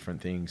lot of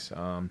different things.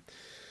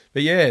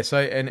 But yeah, so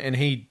and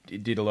he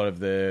did a lot of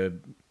the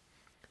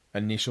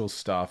initial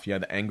stuff.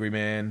 The Angry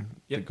Man,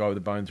 the guy with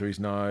the bone through his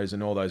nose,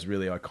 and all those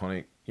really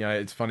iconic.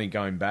 It's funny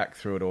going back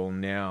through it all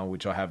now,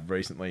 which I have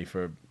recently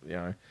for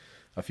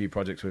a few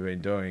projects we've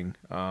been doing.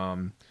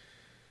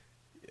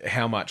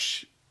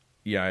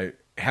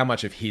 How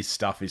much of his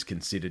stuff is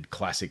considered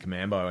classic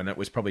Mambo, and it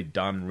was probably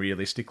done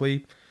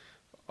realistically.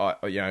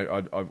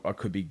 I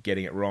could be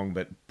getting it wrong,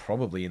 but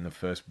probably in the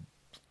first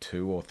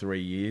 2 or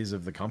 3 years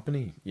of the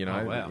company.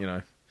 Oh,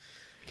 wow.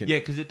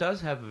 Because it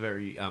does have a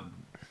very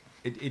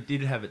it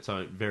did have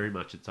very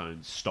much its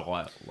own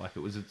style. Like it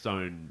was its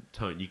own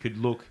tone. You could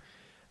look,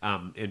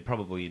 and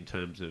probably in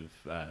terms of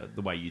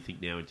the way you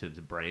think now in terms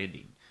of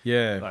branding.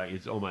 Yeah, like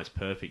it's almost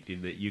perfect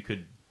in that you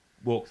could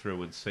walk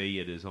through and see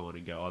a design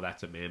and go, oh,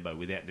 that's a Mambo,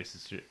 without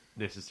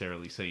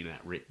necessarily seeing that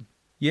written.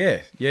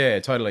 Yeah,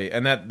 totally.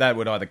 And that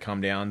would either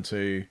come down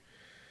to,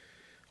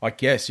 I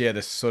guess,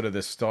 the sort of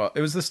the style.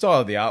 It was the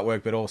style of the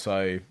artwork, but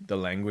also the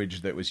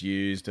language that was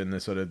used and the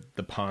sort of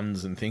the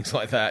puns and things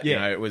like that.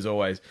 Yeah. It was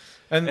always,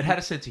 and it had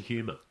a sense of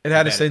humour. It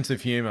had a sense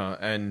of humour,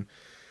 and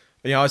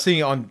I was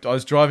thinking, I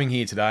was driving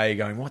here today,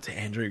 going, what's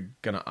Andrew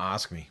going to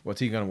ask me? What's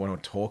he going to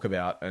want to talk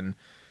about? And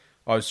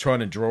I was trying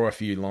to draw a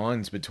few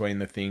lines between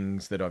the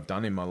things that I've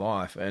done in my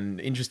life. And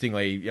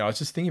interestingly, I was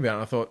just thinking about it,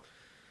 and I thought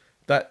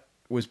that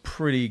was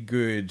pretty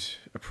good,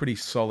 a pretty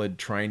solid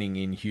training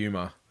in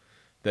humour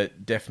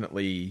that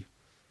definitely...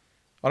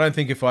 I don't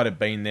think if I'd have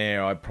been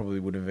there, I probably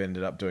would have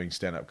ended up doing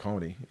stand-up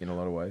comedy in a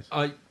lot of ways.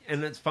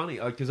 And it's funny,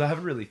 because I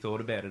haven't really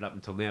thought about it up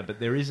until now, but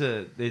there's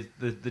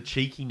the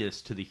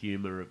cheekiness to the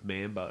humour of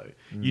Mambo.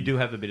 You do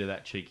have a bit of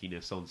that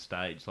cheekiness on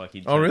stage.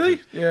 Oh, really?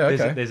 Yeah,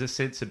 okay. There's a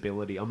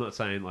sensibility. I'm not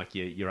saying like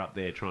you're up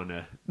there trying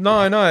to...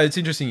 No, it's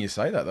interesting you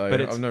say that, though.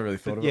 But I've never really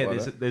thought about it like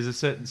that. There's a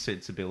certain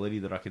sensibility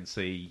that I can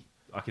see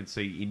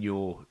in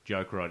your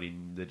joke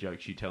writing, the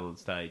jokes you tell on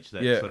stage.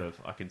 That sort of,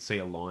 I can see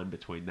a line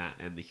between that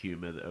and the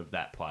humour of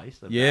that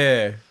place.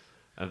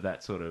 Of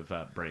that sort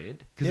of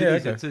brand.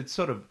 Because it's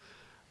sort of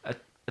a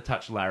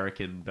touch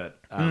larrikin, but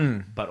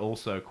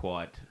also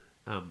quite.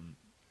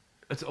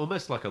 It's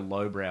almost like a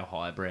lowbrow,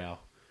 highbrow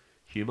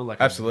humour, like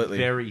absolutely a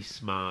very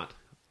smart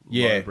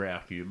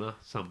lowbrow humour.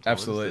 Sometimes,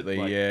 absolutely,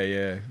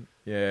 yeah.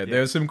 There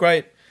were some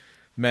great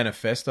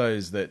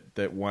manifestos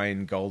that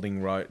Wayne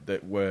Golding wrote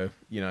that were,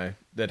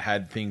 that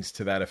had things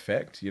to that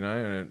effect,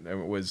 and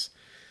it was.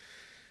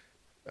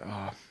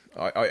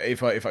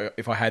 If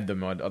I had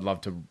them, I'd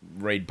love to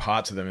read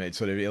parts of them. It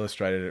sort of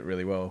illustrated it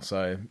really well.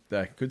 So,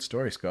 good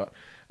story, Scott.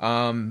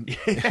 But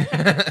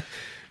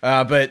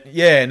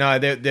yeah, no,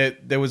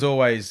 there was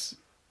always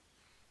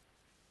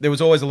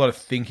a lot of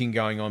thinking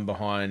going on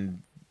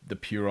behind the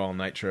puerile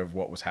nature of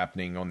what was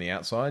happening on the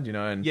outside,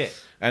 and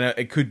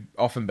it could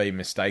often be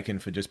mistaken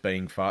for just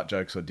being fart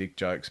jokes or dick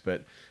jokes,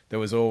 but there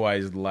was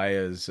always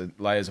layers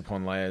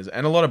upon layers,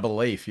 and a lot of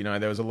belief.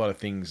 There was a lot of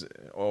things,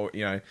 or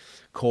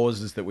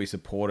causes that we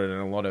supported,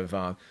 and a lot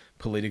of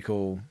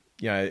political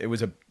it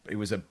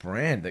was a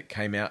brand that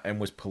came out and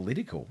was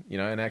political,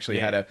 and actually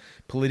had a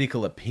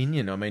political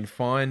opinion. I mean,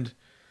 find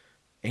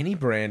any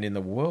brand in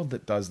the world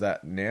that does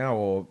that now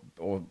or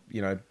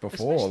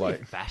before. Especially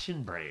like a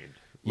fashion brand.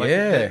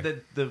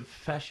 The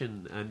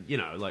fashion and,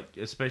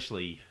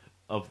 especially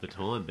of the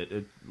time, but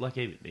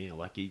even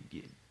now,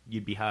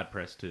 you'd be hard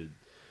pressed to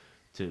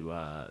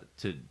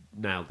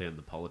nail down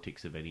the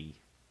politics of any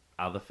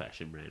other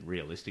fashion brand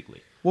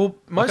realistically. Well,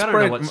 I don't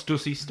know what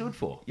Stussy stood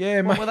for.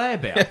 Yeah, what were they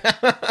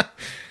about?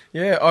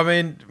 Yeah, I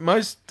mean,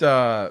 most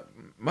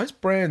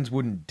brands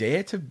wouldn't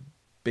dare to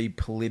be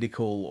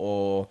political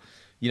or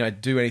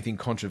do anything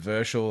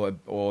controversial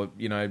or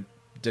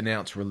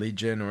denounce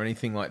religion or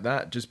anything like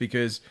that. Just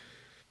because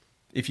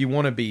if you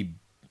want to be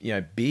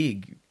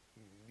big,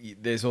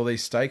 there's all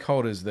these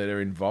stakeholders that are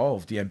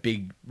involved,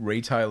 big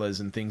retailers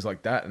and things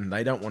like that, and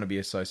they don't want to be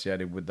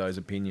associated with those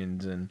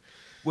opinions. And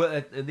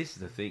and this is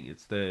the thing.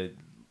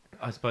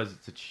 I suppose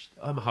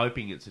I'm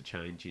hoping it's a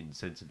change in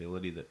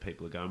sensibility that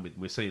people are going with.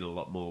 We're seeing a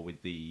lot more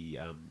with the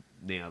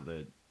now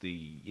the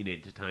in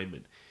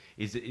entertainment.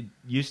 It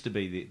used to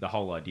be the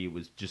whole idea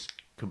was just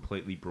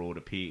completely broad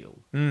appeal.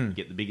 You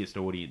get the biggest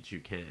audience you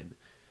can.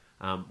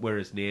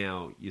 Whereas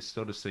now you're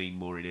sort of seeing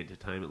more in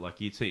entertainment,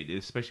 like you'd see,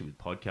 especially with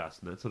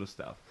podcasts and that sort of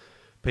stuff.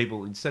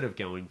 People, instead of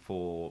going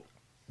for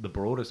the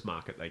broadest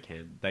market they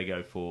can, they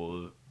go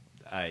for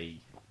a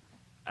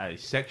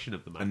section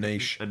of the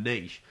market, a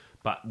niche,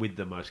 but with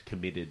the most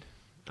committed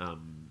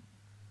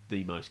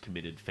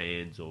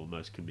fans or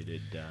most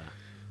committed.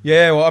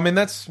 Yeah, well, I mean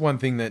that's one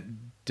thing that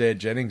Dad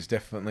Jennings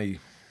definitely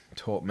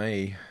taught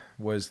me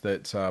was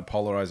that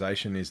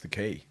polarization is the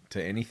key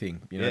to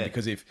anything.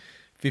 Because if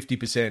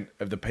 50%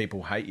 of the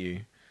people hate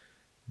you,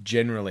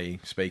 generally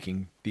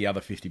speaking, the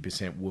other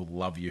 50% will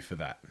love you for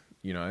that.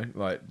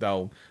 Like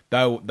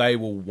they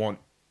will want.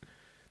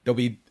 There'll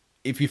be.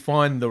 If you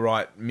find the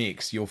right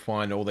mix, you'll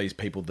find all these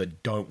people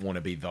that don't want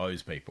to be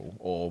those people,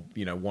 or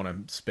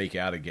want to speak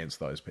out against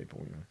those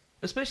people.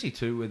 Especially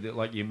too with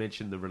like you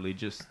mentioned the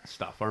religious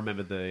stuff. I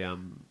remember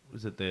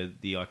was it the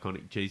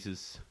iconic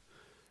Jesus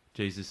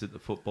at the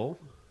football?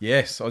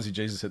 Yes, Aussie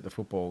Jesus at the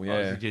football.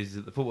 Yeah, Aussie Jesus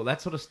at the football.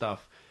 That sort of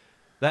stuff.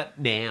 That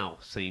now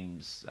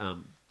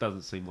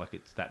doesn't seem like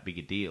it's that big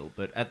a deal,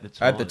 but at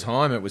the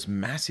time it was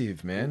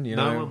massive, man.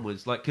 No one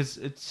was like, because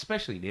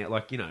especially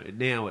now,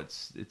 now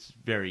it's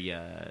very,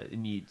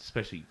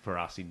 especially for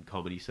us in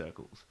comedy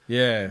circles,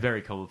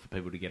 very common for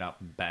people to get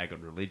up and bag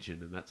on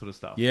religion and that sort of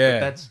stuff. Yeah,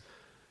 but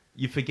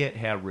you forget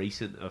how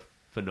recent a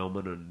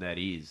phenomenon that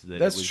is.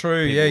 That's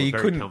true. Yeah, you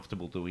couldn't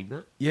comfortable doing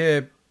that. Yeah.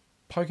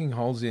 Poking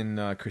holes in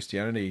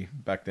Christianity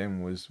back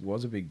then was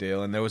a big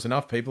deal, and there was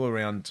enough people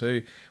around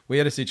too. We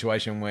had a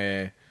situation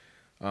where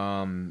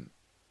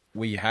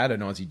we had an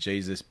Aussie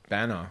Jesus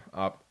banner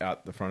up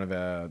out the front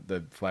of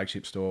the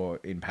flagship store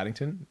in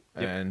Paddington,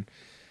 and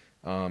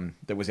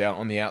that was out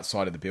on the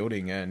outside of the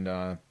building.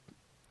 And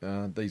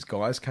these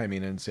guys came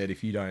in and said,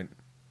 "If you don't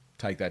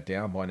take that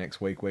down by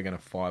next week, we're going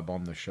to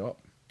firebomb the shop."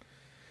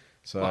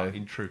 So,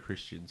 in true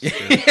Christians.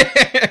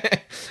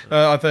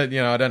 I thought,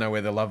 I don't know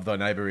where the love thy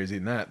neighbour is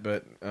in that,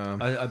 but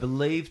I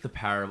believe the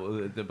parable.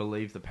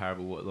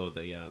 Or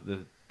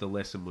the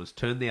lesson was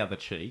turn the other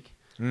cheek,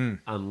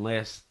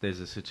 unless there's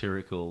a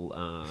satirical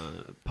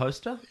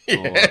poster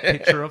or a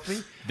picture of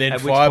me. Then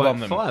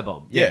firebomb them.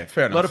 Firebomb. Yeah,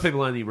 fair enough. A lot of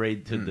people only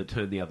read to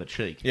turn the other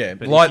cheek. Yeah,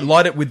 but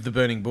light it with the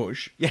burning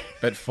bush. Yeah,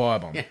 but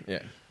firebomb.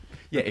 Yeah.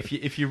 Yeah,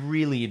 if you're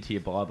really into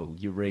your Bible,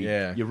 you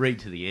read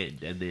to the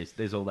end, and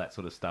there's all that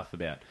sort of stuff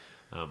about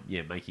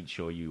making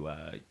sure you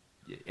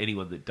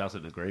anyone that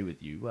doesn't agree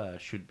with you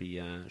should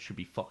be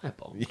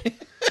firebombed.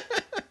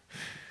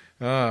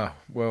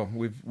 Well,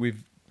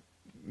 we've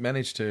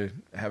managed to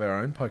have our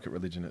own pocket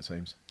religion, it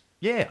seems.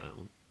 Yeah,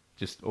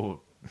 or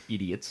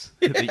idiots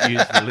that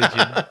use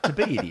religion to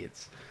be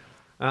idiots.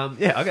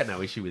 I got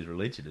no issue with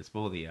religion. It's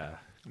more the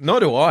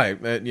nor do I.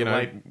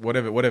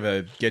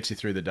 Whatever gets you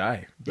through the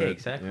day. But,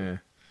 exactly. Yeah.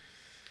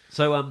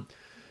 So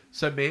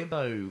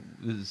Mambo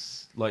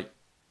was like,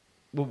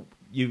 well,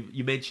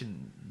 you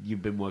mentioned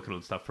you've been working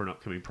on stuff for an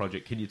upcoming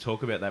project. Can you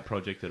talk about that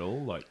project at all?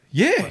 No,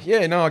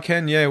 I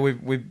can. Yeah,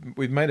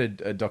 we've made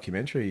a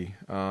documentary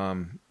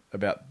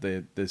about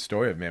the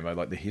story of Mambo,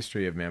 like the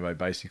history of Mambo,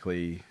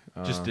 basically.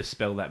 Just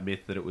dispel that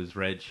myth that it was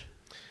Reg.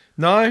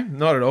 No,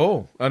 not at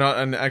all.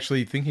 And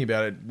actually thinking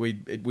about it, we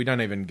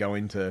don't even go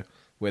into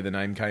where the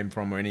name came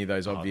from or any of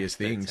those obvious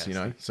things,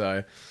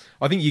 So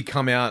I think you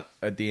come out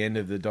at the end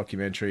of the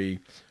documentary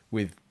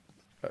with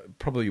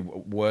probably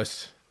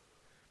worse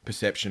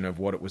perception of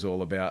what it was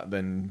all about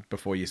than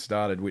before you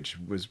started, which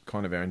was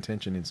kind of our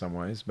intention in some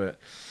ways. But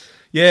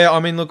yeah, I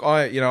mean, look,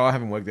 I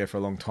haven't worked there for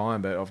a long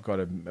time, but I've got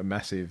a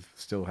massive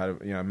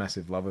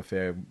love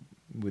affair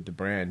with the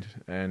brand,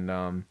 and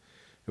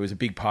it was a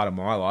big part of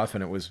my life,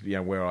 and it was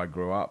where I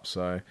grew up.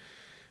 So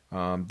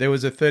there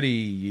was a 30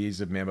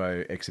 years of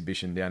Mambo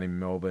exhibition down in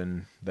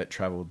Melbourne that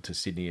travelled to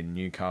Sydney and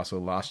Newcastle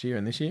last year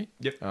and this year.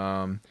 Yep.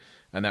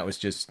 and that was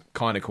just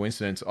kind of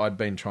coincidence. I'd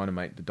been trying to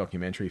make the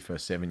documentary for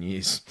 7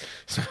 years,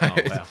 so Oh,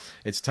 wow.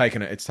 it's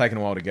taken a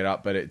while to get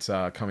up, but it's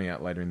coming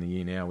out later in the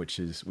year now, which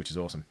is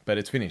awesome. But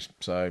it's finished,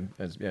 so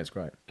it's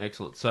great.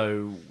 Excellent.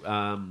 So,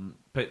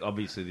 but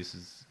obviously this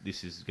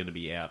is going to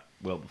be out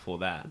well before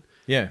that.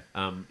 Yeah.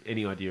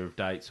 Any idea of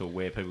dates or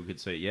where people could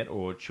see it yet,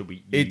 or should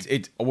we?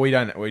 We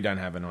don't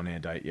have an on-air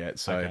date yet.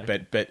 So,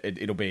 Okay. but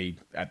it'll be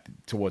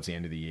towards the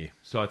end of the year.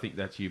 So I think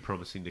that's you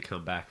promising to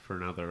come back for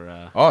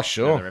another. Oh,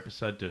 sure. Another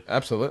episode to.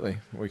 Absolutely,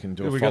 we can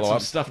do a We got some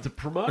follow-up. stuff to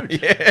promote.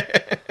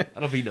 Yeah.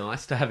 That'll be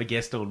nice to have a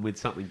guest on with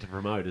something to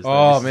promote. As though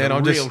Oh this is man, a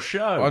I'm real just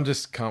show. I'm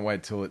just can't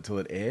wait till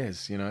it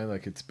airs. You know,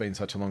 like it's been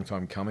such a long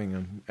time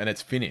coming, and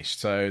it's finished,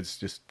 so it's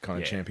just kind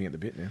of Yeah. champing at the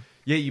bit now.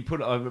 Yeah, you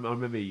put. I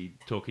remember you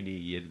talking to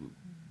you.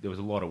 There was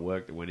a lot of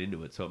work that went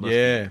into it, so it must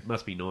Yeah.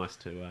 must be nice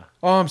to.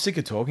 Oh, I'm sick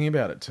of talking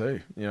about it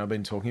too. You know, I've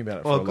been talking about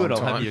it for Well, a good. long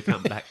I'll time. have you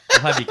come back. I'll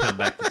have you come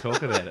back to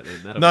talk about it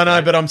then. That'll No, be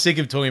great. but I'm sick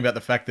of talking about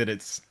the fact that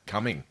it's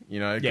coming. You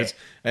know, Yeah.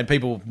 and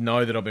people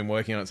know that I've been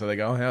working on it, so they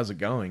go, "Oh, how's it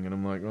going?" And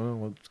I'm like, "Oh,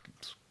 well,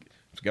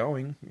 it's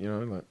going." You know,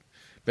 like,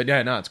 but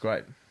yeah, no, it's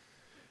great.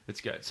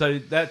 It's good. So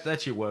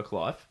that's your work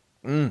life.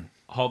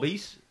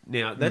 Hobbies.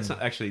 Now that's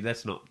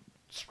that's not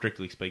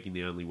strictly speaking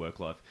the only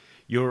work life.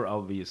 You're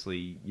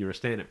a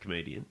stand-up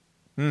comedian.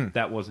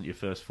 That wasn't your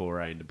first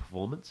foray into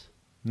performance.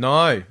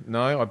 No,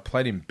 I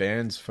played in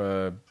bands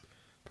for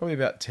probably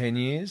about 10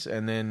 years,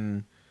 and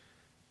then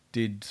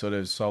did sort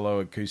of solo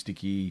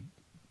acoustic-y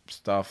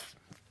stuff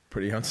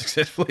pretty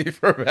unsuccessfully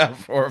for about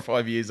 4 or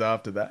 5 years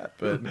after that.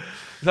 But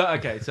So,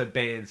 okay, so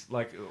bands,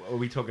 like, are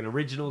we talking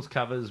originals,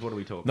 covers? What are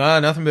we talking? no,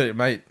 nothing but it,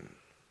 mate.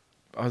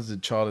 I was a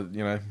child,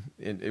 you know,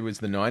 it was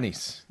the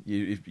 90s.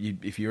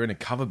 If you were in a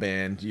cover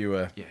band, you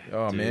were, Yeah,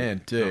 oh dude, man,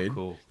 not dude,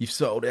 cool. you've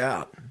sold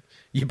out.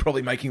 You're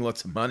probably making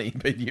lots of money,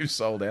 but you've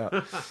sold out.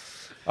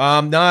 No,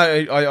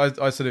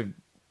 I sort of,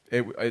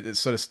 it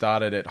sort of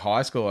started at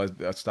high school.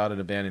 I started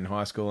a band in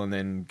high school, and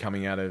then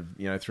coming out of,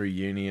 you know, through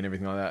uni and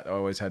everything like that, I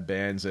always had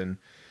bands, and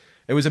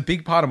it was a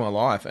big part of my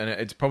life, and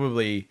it's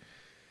probably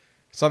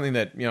something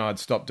that, you know, I'd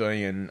stopped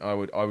doing, and I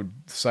would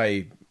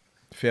say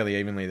fairly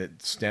evenly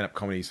that stand-up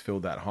comedy's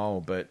filled that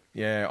hole. But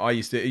yeah,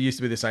 it used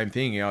to be the same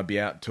thing. You know, I'd be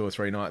out 2 or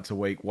 3 nights a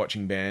week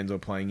watching bands or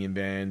playing in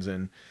bands,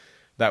 and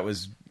that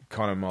was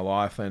kind of my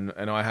life. And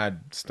I had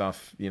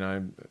stuff, you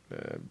know,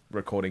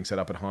 recording set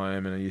up at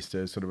home, and I used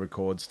to sort of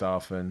record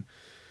stuff, and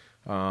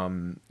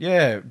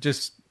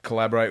just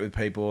collaborate with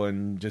people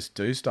and just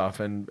do stuff,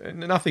 and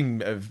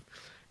nothing of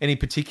any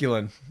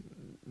particular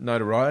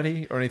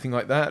notoriety or anything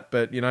like that,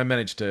 but, you know,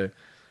 managed to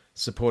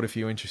support a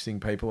few interesting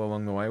people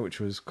along the way, which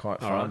was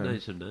quite All fun. right, name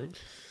some names.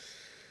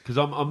 Because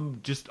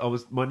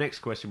my next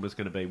question was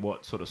going to be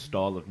what sort of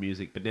style of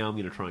music, but now I'm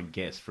going to try and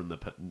guess from the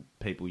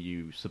people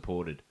you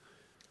supported.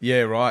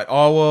 Yeah, right.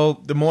 Oh, well,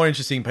 the more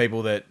interesting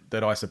people that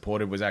I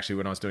supported was actually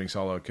when I was doing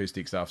solo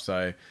acoustic stuff.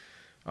 So,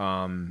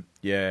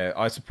 yeah,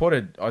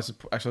 actually, I was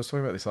talking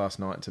about this last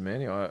night to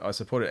Manny. I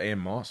supported Ian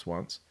Moss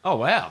once. Oh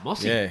wow,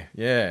 Mossy.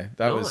 Yeah,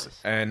 that Nice. was,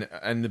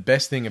 and the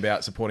best thing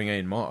about supporting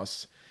Ian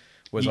Moss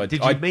was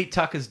Did you meet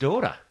Tucker's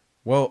daughter?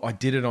 well, I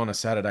did it on a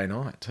Saturday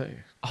night too.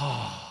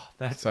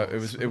 That's So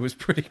it was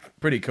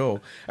pretty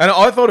cool, and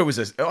I thought it was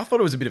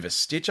a bit of a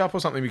stitch up or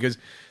something, because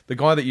the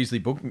guy that usually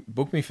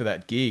booked me for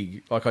that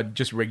gig, like, I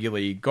just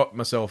regularly got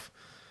myself,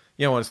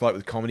 you know what it's like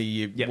with comedy.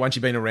 Yep. Once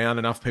you've been around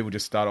enough, people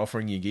just start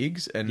offering you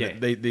gigs, and Yeah.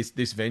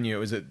 this venue, it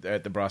was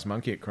at the Brass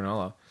Monkey at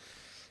Cronulla,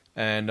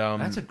 and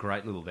That's a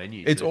great little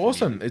venue. it's too, for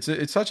awesome. music.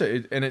 It's such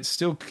a, and it's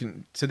still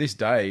to this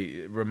day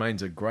it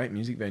remains a great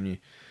music venue.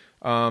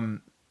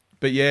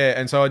 But yeah,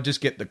 and so I'd just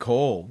get the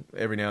call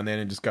every now and then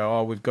and just go,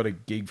 "Oh, we've got a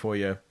gig for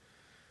you,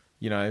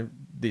 you know,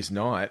 this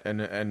night."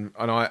 And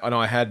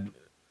I had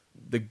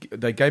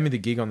they gave me the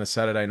gig on the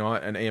Saturday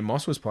night, and Ian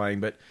Moss was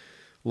playing. But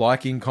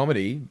like in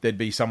comedy, there'd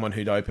be someone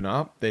who'd open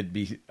up. There'd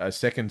be a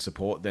second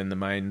support than the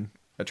main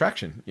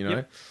attraction, you know.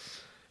 Yep.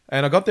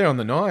 And I got there on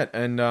the night,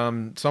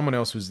 and someone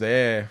else was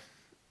there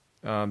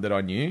that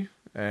I knew,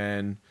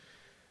 and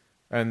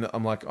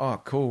I'm like,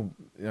 "Oh, cool.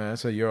 You know,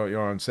 so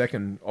you're on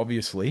second,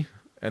 obviously."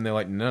 And they're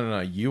like, no,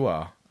 you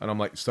are. And I'm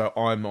like, so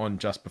I'm on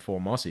just before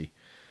Mossy.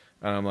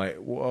 And I'm like,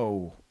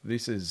 whoa,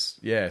 this is,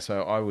 yeah.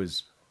 So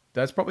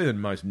that's probably the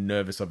most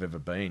nervous I've ever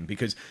been,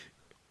 because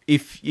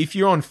if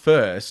you're on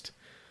first,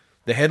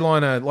 the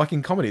headliner, like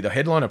in comedy, the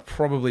headliner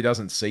probably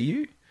doesn't see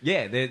you.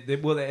 Yeah,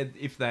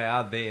 if they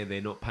are there,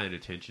 they're not paying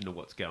attention to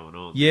what's going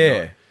on.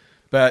 Yeah.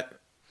 But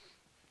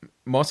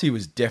Mossy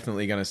was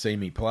definitely going to see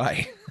me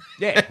play.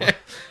 Yeah.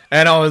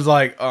 And I was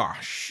like, oh,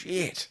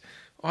 shit.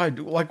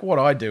 What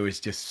I do is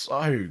just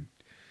so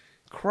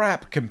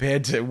crap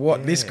compared to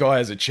what this guy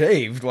has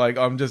achieved. Like,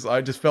 I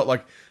just felt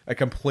like a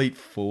complete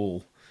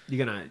fool.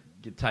 You're going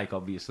to take,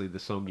 obviously, the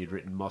song you'd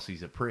written,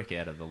 Mossy's a Prick,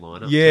 out of the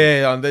lineup.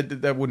 Yeah,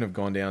 that wouldn't have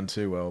gone down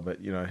too well,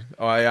 but, you know,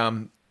 I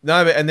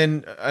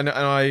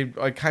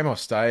came off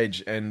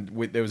stage, and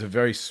there was a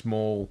very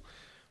small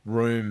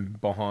room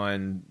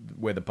behind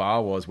where the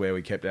bar was, where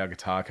we kept our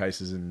guitar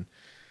cases and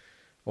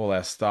all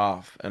our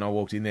stuff, and I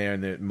walked in there,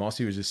 and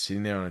Mossy was just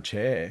sitting there on a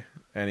chair,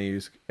 and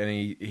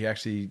he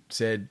actually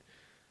said,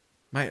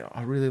 "Mate,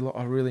 I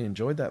really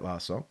enjoyed that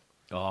last song."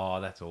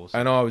 Oh, that's awesome.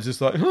 And I was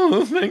just like,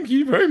 "Oh, thank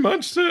you very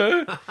much,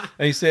 sir."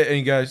 And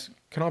he goes,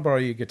 "Can I borrow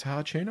your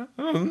guitar tuner?"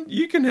 "Oh,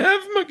 you can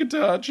have my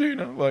guitar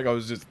tuner." Like, I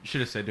was just,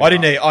 Should have said.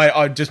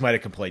 I just made a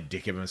complete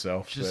dick of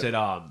myself. Should have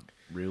but- said,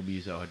 real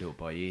music, I do it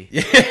by ear.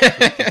 Yeah.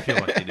 If you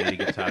feel like you need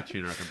a guitar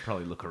tuner, I can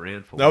probably look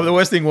around for No, one. the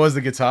worst thing was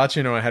the guitar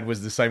tuner I had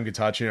was the same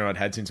guitar tuner I'd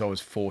had since I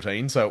was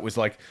 14. So it was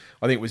like,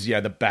 I think it was,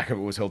 the back of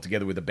it was held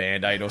together with a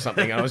Band-Aid or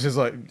something. And I was just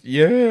like,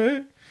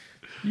 yeah,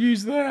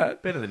 use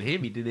that. Better than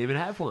him, he didn't even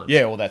have one.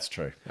 Yeah, well, that's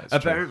true. That's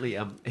Apparently,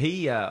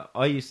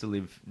 I used to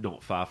live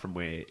not far from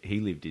where he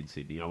lived in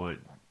Sydney. I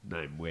won't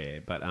name where,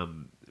 but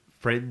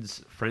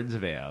friends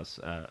of ours,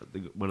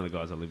 one of the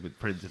guys I lived with,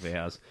 friends of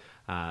ours,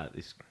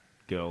 this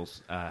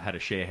girls had a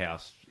share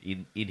house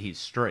in his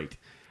street,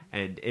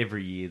 and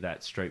every year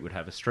that street would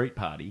have a street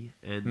party,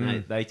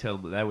 and they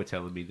were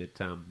telling me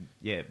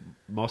that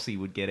Mossy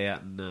would get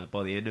out, and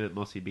by the end of it,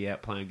 Mossy would be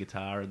out playing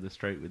guitar in the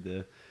street with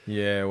the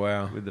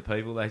with the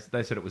people.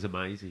 They said it was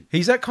amazing.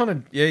 He's that kind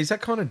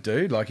of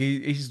dude. Like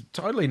he's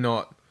totally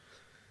not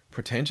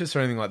pretentious or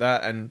anything like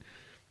that. And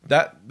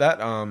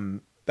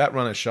that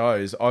run of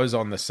shows, I was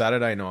on the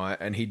Saturday night,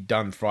 and he'd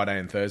done Friday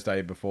and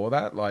Thursday before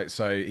that. Like,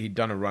 so he'd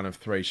done a run of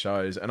 3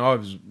 shows, and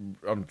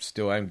I'm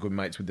still good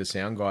mates with the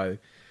sound guy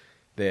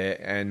there,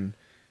 and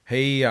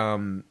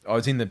I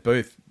was in the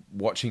booth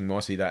watching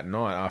Mossy that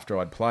night after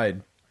I'd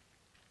played,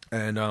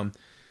 and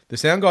the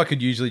sound guy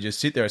could usually just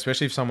sit there,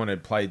 especially if someone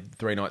had played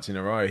 3 nights in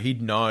a row.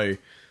 He'd know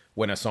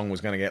when a song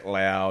was going to get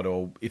loud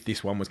or if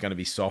this one was going to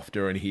be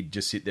softer, and he'd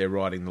just sit there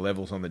writing the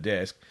levels on the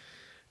desk.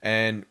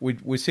 And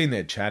we're sitting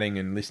there chatting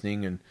and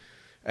listening,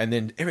 and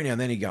then every now and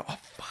then he'd go, "Oh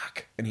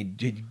fuck!" and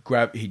he'd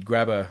grab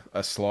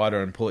a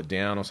slider and pull it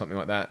down or something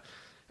like that.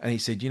 And he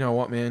said, "You know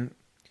what, man?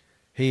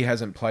 He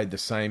hasn't played the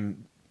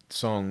same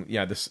song,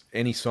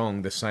 any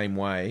song the same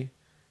way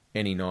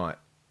any night."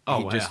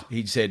 Oh, wow.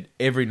 He said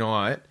every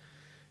night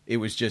it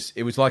was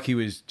like he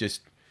was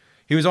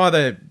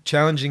either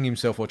challenging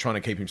himself or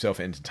trying to keep himself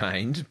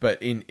entertained. But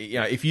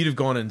if you'd have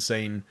gone and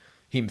seen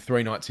him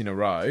 3 nights in a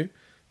row,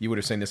 you would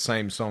have seen the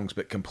same songs,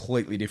 but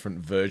completely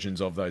different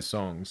versions of those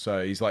songs.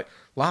 So he's like,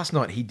 last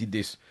night he did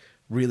this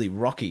really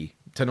rocky.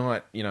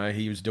 Tonight,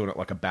 he was doing it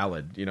like a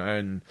ballad,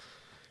 and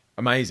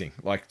amazing.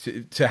 Like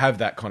to have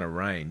that kind of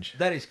range.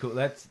 That is cool.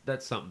 That's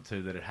something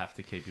too that'd have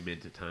to keep him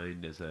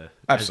entertained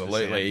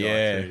Absolutely,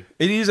 yeah. Too.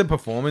 It is a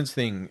performance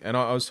thing, and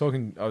I was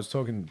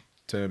talking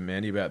to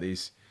Mandy about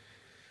this.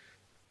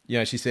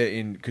 She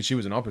said because she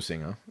was an opera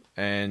singer,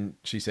 and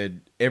she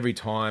said every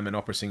time an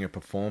opera singer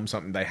performs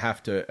something, they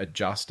have to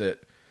adjust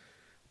it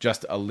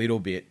just a little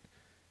bit,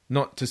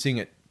 not to sing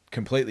it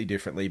completely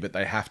differently, but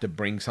they have to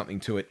bring something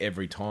to it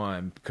every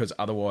time, because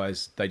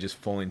otherwise they just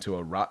fall into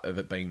a rut of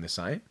it being the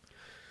same.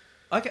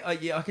 I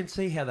can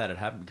see how that'd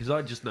happen, because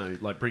I just know,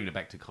 like, bringing it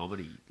back to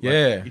comedy.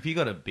 Yeah. If you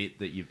got a bit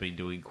that you've been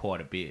doing quite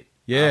a bit,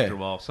 yeah, after a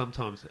while,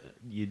 sometimes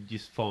you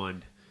just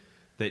find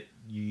that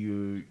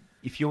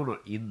if you're not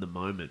in the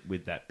moment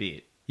with that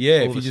bit, yeah,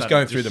 all if of you're a just sudden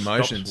going it through the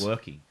stops motions,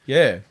 working.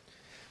 Yeah,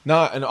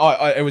 no, and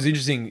it was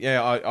interesting.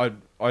 Yeah,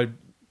 I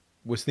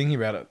was thinking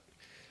about it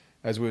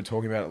as we were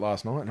talking about it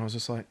last night, and I was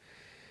just like,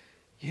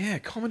 yeah,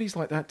 comedy's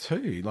like that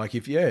too. Like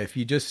if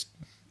you just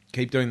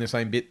keep doing the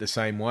same bit the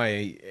same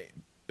way,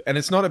 and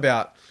it's not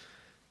about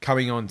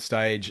coming on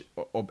stage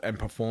and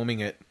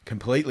performing it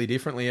completely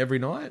differently every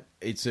night.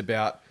 It's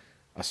about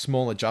a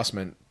small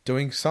adjustment,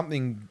 doing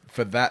something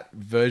for that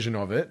version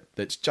of it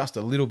that's just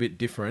a little bit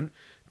different,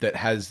 that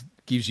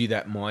gives you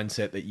that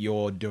mindset that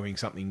you're doing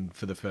something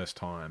for the first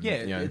time.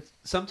 Yeah,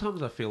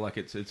 sometimes I feel like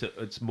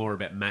it's more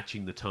about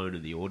matching the tone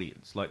of the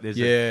audience. Like there's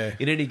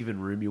in any given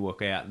room you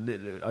walk out,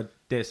 and I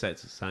dare say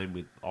it's the same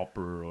with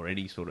opera or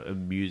any sort of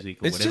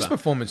music or it's whatever. just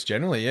performance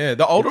generally. Yeah,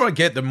 the older I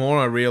get, the more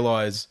I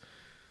realise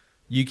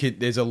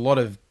there's a lot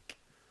of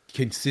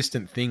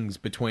consistent things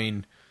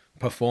between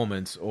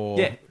performance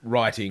or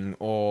writing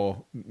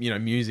or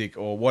music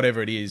or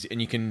whatever it is,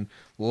 and you can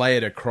lay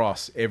it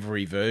across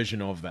every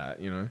version of that.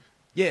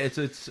 Yeah,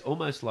 it's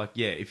almost like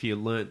if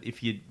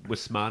you were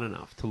smart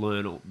enough to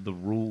learn all the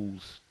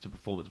rules to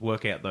performance,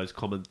 work out those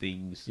common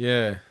things.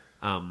 Yeah.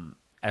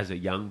 As a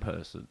young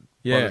person,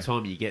 yeah, by the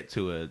time you get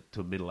to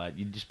a middle age,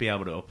 you'd just be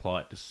able to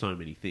apply it to so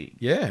many things.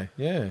 Yeah,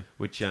 yeah.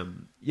 Which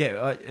and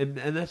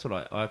that's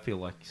what I feel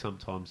like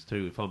sometimes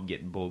too. If I'm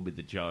getting bored with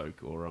the joke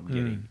or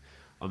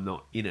I'm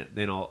not in it,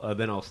 then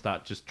I'll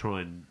start just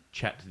try and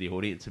chat to the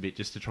audience a bit,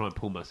 just to try and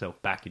pull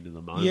myself back into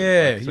the moment.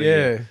 Yeah,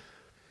 yeah.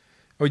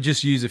 Or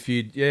just use a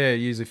few. Yeah,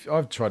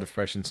 I've tried to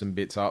freshen some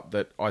bits up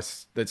that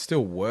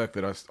still work,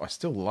 that I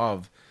still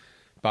love,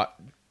 but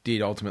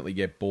did ultimately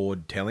get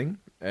bored telling.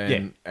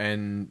 And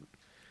the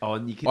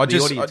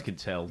audience can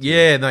tell. Too.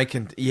 Yeah, and they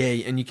can. Yeah,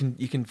 and you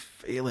can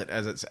feel it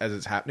as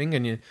it's happening,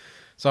 and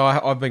So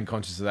I've been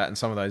conscious of that, and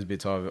some of those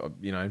bits I've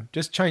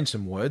just changed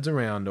some words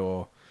around,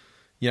 or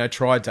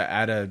tried to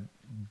add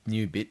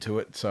new bit to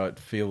it, so it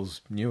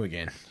feels new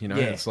again. You know,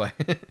 Yeah. it's like,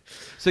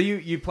 So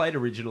you played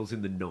originals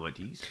in the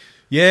 90s.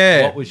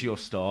 yeah. What was your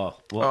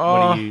style? What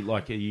are you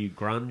like? Are you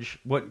grunge?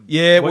 What?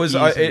 Yeah, it what was-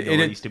 Years I- in the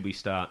it- 90s did we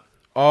start?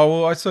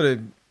 Oh well, I sort of,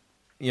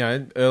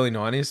 early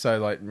 90s, so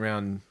like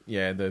around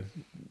the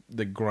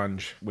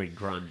grunge When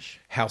grunge.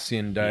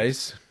 halcyon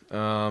days.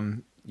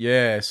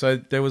 So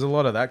there was a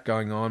lot of that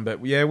going on,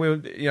 but yeah,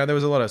 there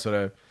was a lot of sort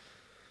of,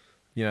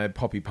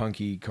 poppy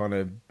punky kind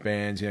of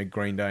bands,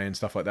 Green Day and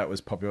stuff like that was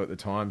popular at the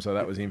time, so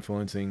that was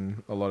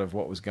influencing a lot of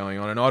what was going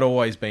on. And I'd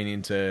always been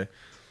into,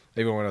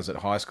 even when I was at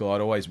high school, I'd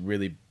always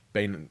really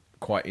been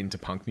quite into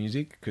punk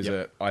music because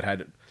Yep. I'd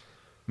had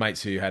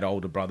mates who had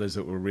older brothers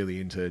that were really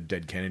into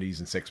Dead Kennedys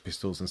and Sex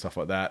Pistols and stuff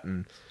like that,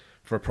 and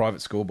for a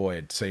private schoolboy,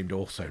 it seemed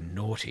all so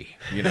naughty,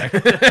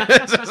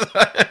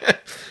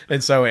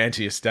 and so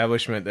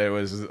anti-establishment. There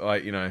was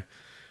like,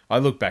 I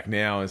look back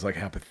now as like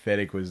how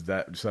pathetic was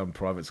that some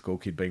private school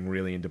kid being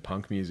really into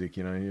punk music.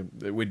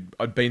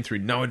 I'd been through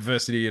no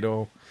adversity at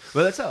all.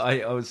 Well, that's how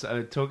I was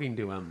talking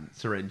to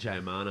Seren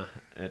Jayamana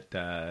at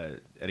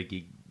a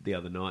gig the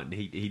other night, and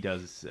he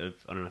does. I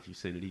don't know if you've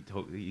seen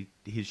it.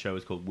 His show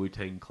is called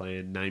Wu-Tang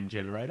Clan Name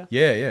Generator.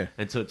 Yeah.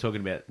 And so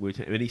talking about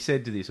Wu-Tang, and he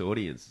said to this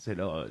audience, he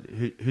said, "Oh,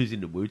 who's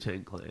into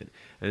Wu-Tang Clan?" And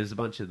there's a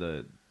bunch of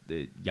the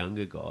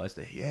younger guys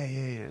that,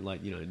 yeah,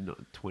 like,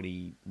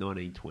 20,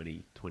 19,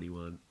 20,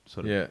 21,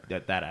 sort of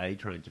that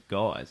age range of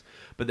guys.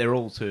 But they're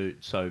all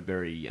so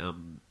very,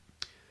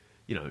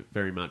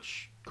 very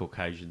much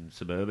Caucasian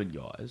suburban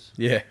guys.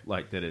 Yeah.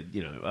 Like that are,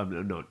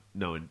 I'm not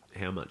knowing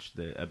how much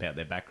about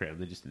their background.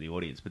 They're just in the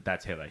audience, but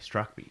that's how they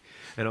struck me.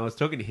 And I was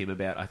talking to him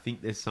about, I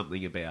think there's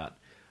something about,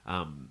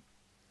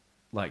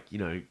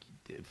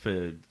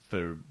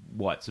 for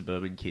white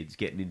suburban kids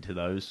getting into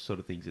those sort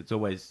of things, it's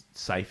always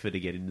safer to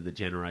get into the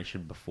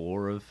generation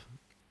before of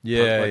punk,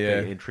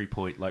 the entry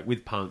point, like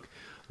with punk,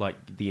 like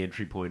the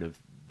entry point of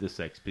the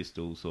Sex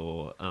Pistols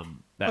or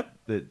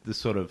the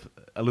sort of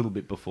a little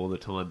bit before the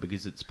time,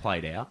 because it's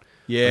played out.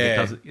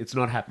 Yeah. Like it's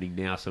not happening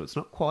now, so it's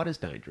not quite as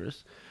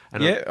dangerous.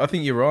 And I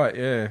think you're right.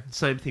 Yeah.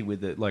 same thing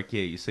with it. Like,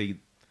 you see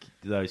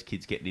those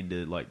kids getting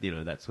into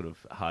that sort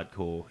of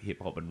hardcore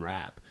hip hop and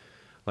rap.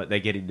 Like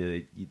they get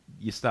into,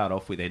 you start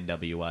off with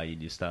NWA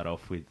and you start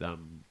off with the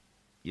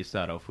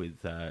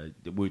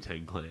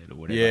Wu-Tang Clan or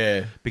whatever.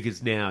 Yeah.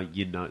 Because now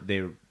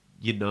they're.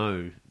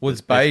 Well, it's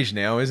beige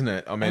now, isn't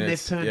it? I mean, and they've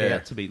it's turned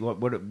out to be like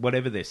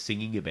whatever they're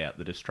singing about,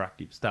 the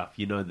destructive stuff.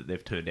 That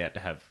they've turned out to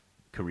have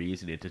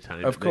careers in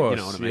entertainment. Of course, you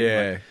know what I mean?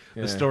 yeah.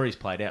 The story's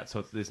played out,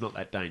 so there's not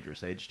that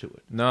dangerous edge to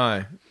it.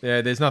 No,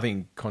 there's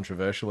nothing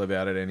controversial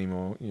about it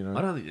anymore.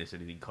 I don't think there's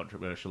anything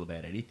controversial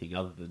about anything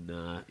other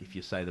than if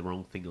you say the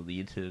wrong thing on the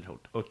internet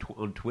or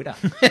on Twitter.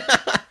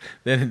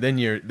 then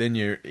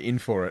you're in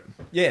for it.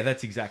 Yeah,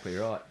 that's exactly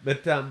right.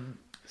 But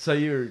so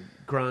you're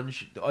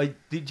grunge.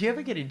 Did you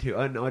ever get into?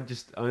 I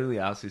only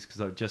asked this because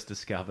I just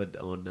discovered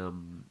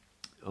on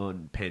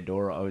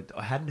Pandora.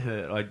 I hadn't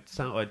heard.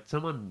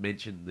 Someone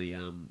mentioned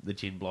the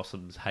Gin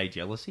Blossoms' "Hey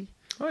Jealousy."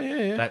 Oh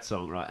yeah. That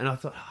song, right? And I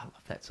thought, I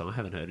love that song. I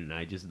haven't heard it in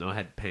ages, and I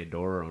had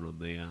Pandora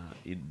on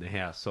in the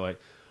house, so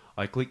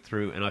I clicked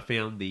through and I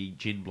found the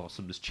Gin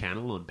Blossoms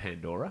channel on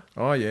Pandora.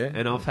 Oh yeah.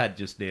 And I've had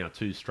just now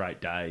 2 straight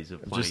days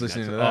of playing just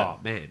listening that. to that. Oh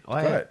man,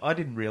 Great. I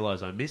didn't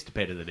realise I missed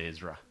Better Than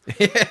Ezra.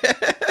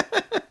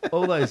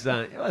 All those,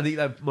 I think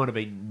they might have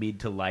been mid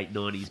to late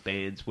 90s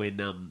bands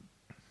when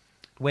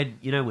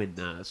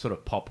sort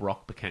of pop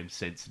rock became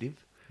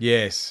sensitive.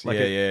 Yes. Like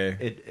yeah.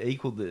 It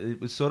equaled. It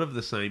was sort of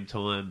the same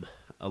time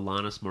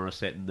Alanis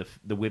Morissette and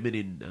the women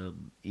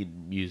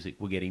in music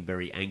were getting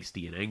very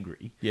angsty and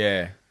angry.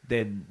 Yeah.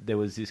 Then there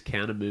was this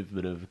counter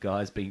movement of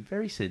guys being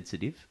very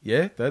sensitive.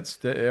 Yeah. I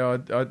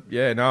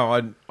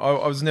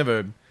was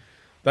never.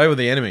 They were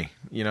the enemy,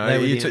 They were the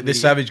enemy, the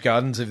Savage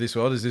Gardens of this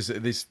world. Is this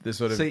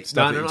sort of stuff that you're I'm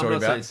talking not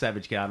about? saying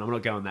Savage Garden. I'm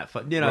not going that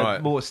far.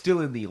 Right. More still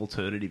in the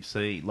alternative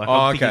scene. Like Oh,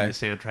 I'm thinking okay. the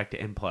soundtrack to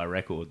Empire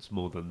Records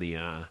more than the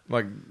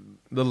Like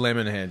the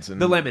Lemonheads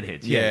and The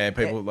Lemonheads, yeah.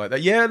 people like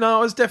that. Yeah, no, I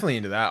was definitely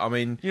into that. I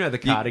mean, the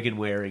cardigan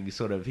wearing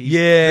sort of. He's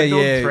Yeah, the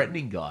yeah.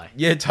 non-threatening guy.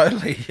 yeah,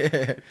 totally,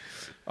 yeah.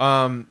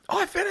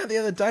 I found out the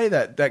other day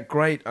that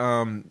great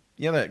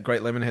that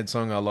great Lemonhead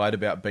song I lied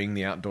about being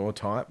the outdoor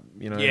type.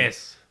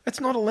 Yes. It's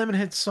not a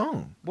Lemonhead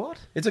song. What?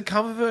 It's a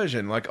cover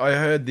version. Like I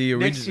heard the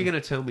original. Next, you're going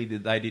to tell me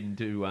that they didn't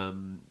do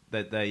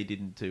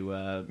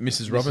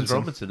Mrs.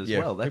 Robinson as Yeah,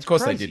 well. That's of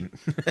course crazy. they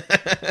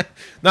didn't.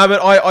 No,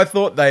 but I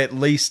thought they at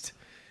least.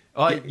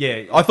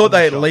 I thought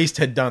they at least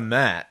had done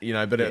that,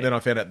 But then I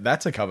found out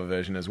that's a cover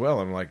version as well.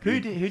 I'm like, Who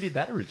did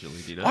that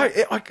originally? Do you know?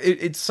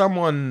 it's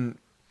someone.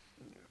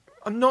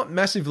 I'm not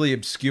massively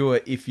obscure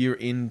if you're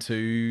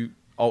into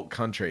alt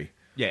country.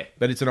 Yeah.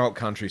 But it's an alt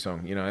country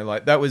song,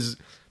 like that was.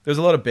 There was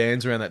a lot of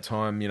bands around that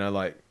time,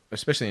 like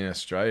especially in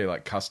Australia,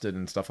 like Custard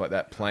and stuff like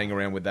that, playing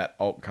around with that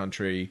alt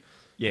country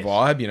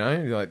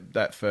vibe, like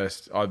that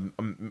first.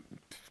 I'm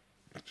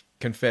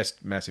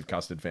confessed massive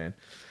Custard fan.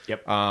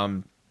 Yep.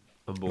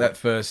 That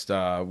first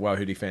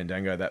Wahooty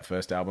Fandango, that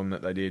first album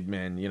that they did,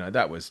 man,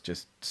 that was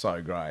just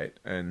so great.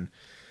 And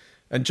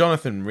And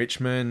Jonathan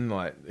Richman,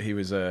 like, he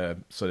was a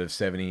sort of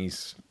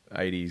 70s,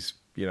 80s,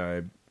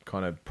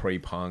 kind of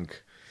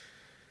pre-punk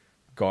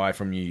guy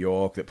from New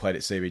York that played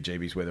at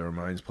CBGB's where the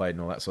Ramones played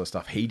and all that sort of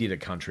stuff. He did a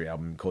country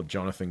album called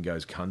Jonathan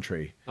Goes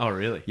Country. Oh,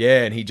 really?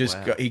 Yeah, and he just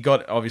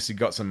Wow. obviously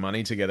got some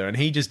money together, and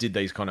he just did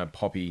these kind of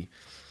poppy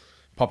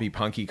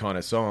punky kind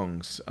of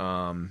songs.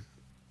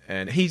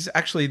 And he's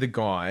actually the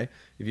guy,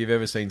 if you've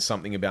ever seen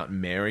Something About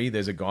Mary,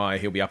 there's a guy,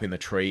 he'll be up in the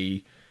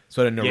tree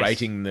sort of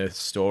narrating the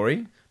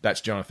story.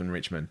 That's Jonathan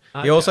Richman.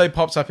 Okay. He also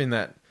pops up in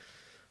that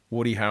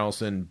Woody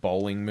Harrelson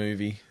bowling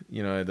movie,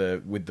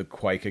 with the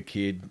Quaker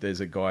kid. There's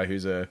a guy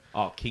who's a...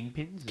 Oh,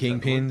 Kingpins? Is that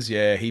Kingpins,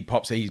 yeah.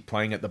 He's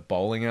playing at the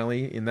bowling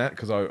alley in that,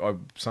 because I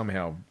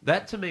somehow...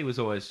 That to me was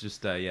always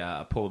just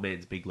a poor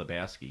man's Big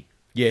Lebowski.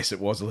 Yes, it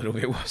was a little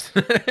bit,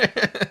 wasn't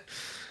it?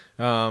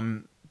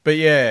 But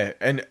yeah,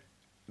 and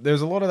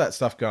there's a lot of that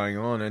stuff going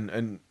on,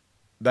 and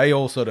they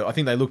all sort of... I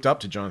think they looked up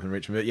to Jonathan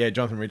Richman, but yeah,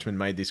 Jonathan Richman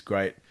made this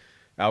great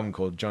album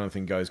called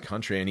Jonathan Goes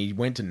Country, and he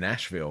went to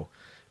Nashville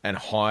and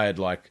hired,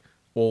 like,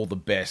 all the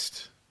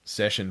best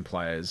session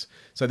players.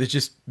 So there's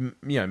just,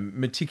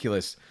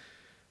 meticulous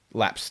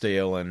lap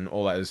steel and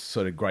all those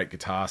sort of great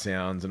guitar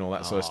sounds and all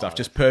that sort of stuff.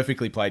 Just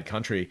perfectly played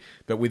country,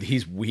 but with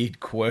his weird,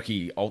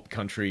 quirky, alt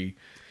country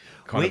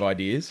kind of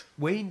ideas.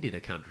 Ween did a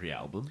country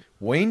album.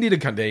 Ween did a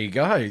country... There you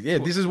go. Yeah,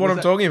 this is what Was I'm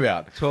that talking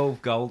about.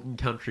 12 Golden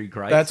Country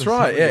Greats. That's or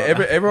right. something Yeah, like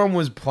that. everyone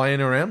was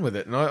playing around with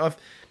it, and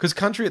because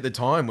country at the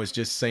time was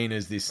just seen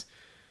as this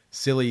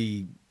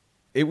silly...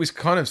 It was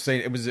kind of seen.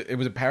 It was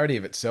a parody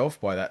of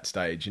itself by that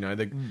stage.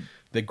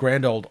 The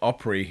Grand Ole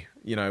Opry.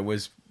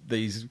 Was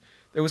these.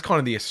 It was kind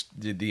of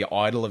the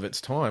idol of its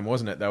time,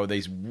 wasn't it? They were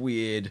these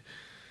weird,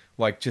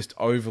 like, just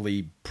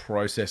overly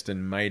processed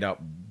and made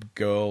up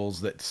girls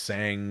that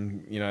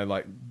sang.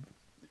 Like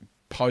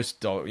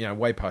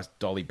way past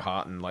Dolly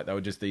Parton. Like, they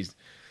were just these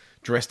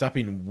dressed up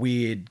in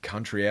weird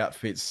country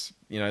outfits.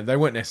 They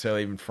weren't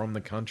necessarily even from the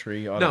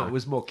country. I don't know. It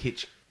was more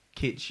kitsch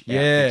Yeah.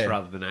 outfits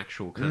rather than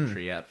actual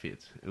country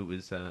outfits. It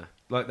was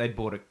like they'd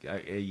bought a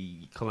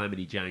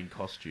Calamity Jane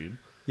costume.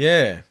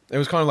 Yeah, it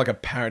was kind of like a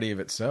parody of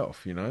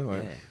itself, Like,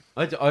 Yeah.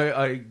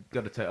 I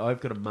got to tell you,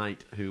 I've got a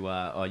mate who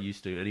I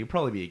used to, and he'll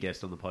probably be a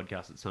guest on the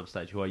podcast at some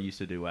stage, who I used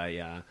to do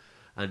a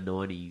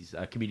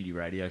 90s community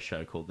radio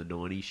show called The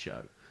 90s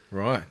Show.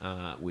 Right.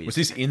 With, Was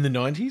this in the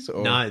 90s?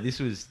 Or? No, this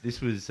would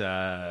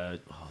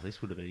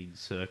have been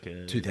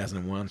circa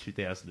 2001.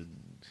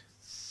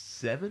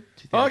 2007?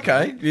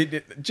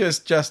 Okay.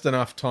 Just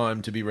enough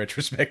time to be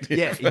retrospective.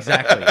 Yeah,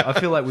 exactly. I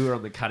feel like we were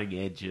on the cutting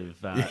edge of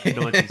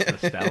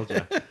 90s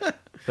nostalgia.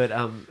 But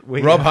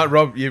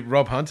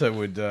Rob Hunter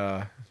would...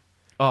 mate.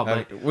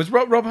 Was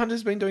Rob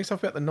Hunter's been doing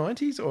stuff about the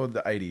 90s or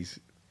the 80s?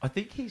 I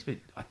think it's the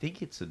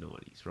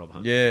 90s, Rob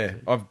Hunter. Yeah,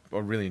 I've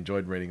really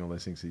enjoyed reading all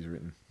those things he's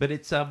written. But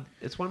it's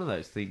one of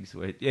those things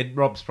where, and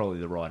Rob's probably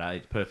the right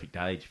age, perfect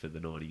age for the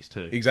 90s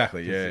too.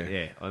 Exactly, yeah.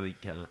 Yeah, I think.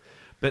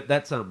 But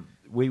that's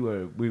we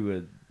were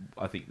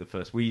I think the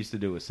first. We used to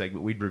do a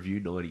segment. We'd review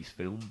 90s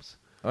films.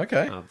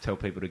 Okay. Tell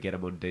people to get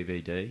them on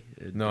DVD.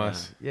 And,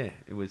 Nice. It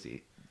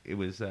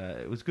was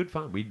good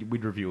fun.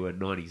 We'd review a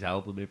 90s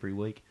album every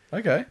week.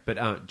 Okay.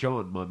 But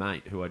John, my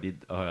mate, who I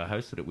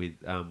hosted it with,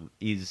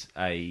 is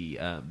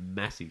a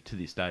massive, to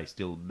this day,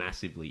 still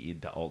massively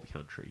into old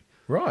country.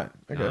 Right.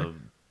 Okay.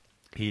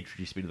 He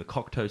introduced me to the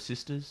Cocteau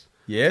Sisters.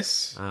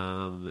 Yes.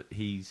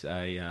 He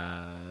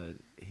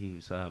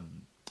was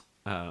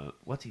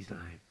what's his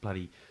name?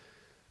 Bloody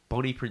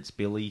Bonnie Prince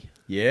Billy.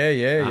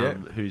 Yeah.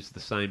 Who's the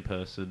same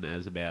person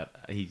as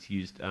he's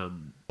used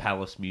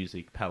Palace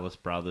Music, Palace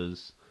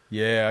Brothers.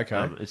 Yeah,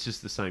 okay. It's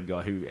just the same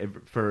guy who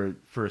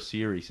for a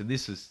series, and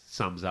this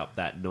sums up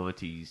that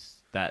 90s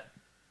that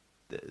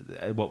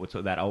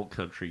old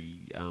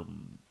country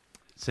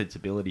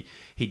sensibility.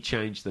 He'd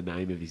changed the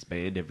name of his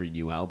band every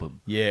new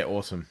album. Yeah,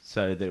 awesome.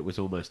 So that it was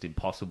almost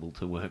impossible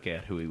to work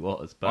out who he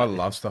was. But I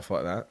love stuff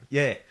like that.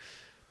 yeah.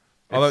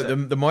 Although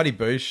the Mighty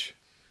Boosh,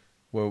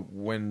 well,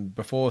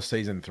 before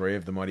season 3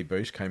 of the Mighty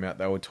Boosh came out,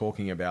 they were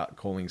talking about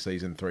calling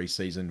season 3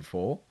 season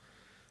 4.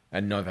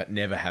 And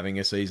never having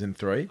a season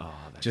 3,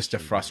 just to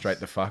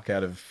frustrate the fuck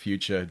out of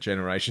future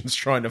generations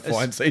trying to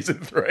find season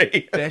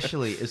 3.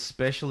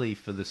 especially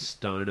for the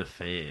stoner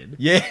fan.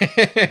 Yeah,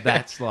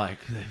 That's like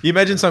you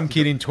imagine some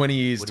kid in 20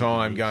 years' What do you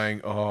time mean?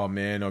 going, "Oh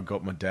man, I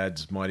got my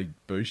dad's Mighty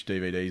Boosh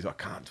DVDs. I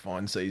can't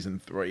find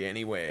season 3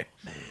 anywhere."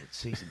 man,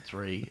 season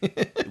 3,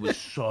 it was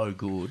so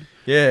good.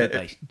 Yeah.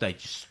 But they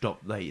just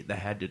stopped. They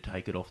had to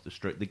take it off the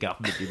street. The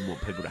government didn't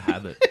want people to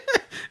have it.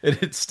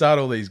 It'd start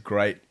all these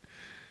great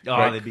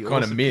There'd be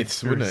kind of awesome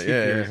myths, wouldn't it? conspiracy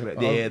Yeah. theories about,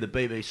 the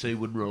BBC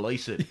wouldn't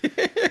release it.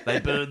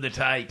 They burned the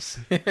tapes.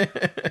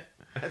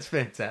 That's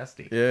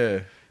fantastic.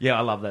 Yeah. Yeah,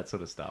 I love that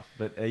sort of stuff.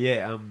 But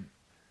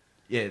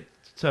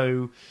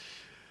So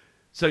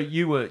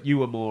you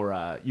were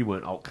more you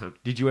weren't alt country.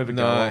 Did you ever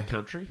go No. alt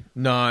country?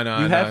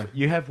 No.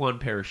 You have one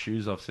pair of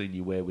shoes I've seen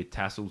you wear with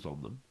tassels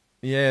on them.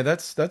 Yeah,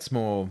 that's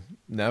more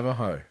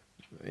Navajo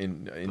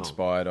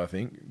inspired, I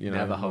think.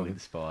 Navajo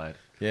inspired.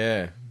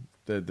 Yeah,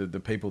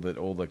 the people that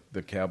all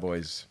the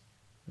cowboys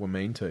were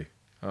mean to.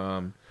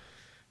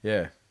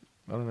 yeah,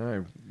 I don't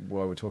know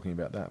why we're talking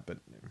about that, but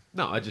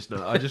No, I just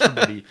know. I just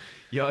remember.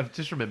 I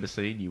just remember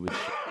seeing you with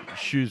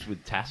shoes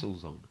with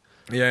tassels on.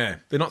 yeah,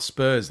 they're not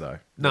Spurs though.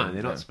 No,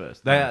 they're not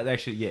Spurs. They are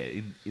actually,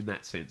 yeah. In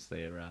that sense,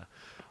 they're.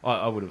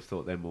 I would have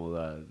thought they're more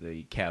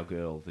the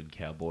cowgirl than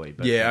cowboy.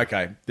 But, Yeah,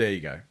 okay. There you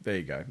go.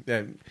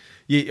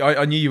 Yeah,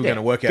 I knew you were going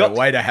to work out a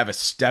way to have a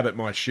stab at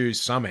my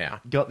shoes somehow.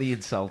 Got the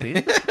insult in.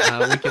 We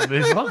can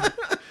move on.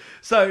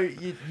 So,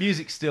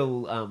 music's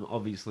still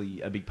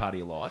obviously a big part of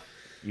your life.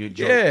 You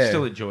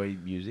still enjoy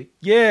music.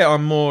 Yeah,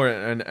 I'm more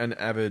an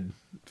avid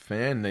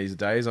fan these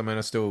days. I mean,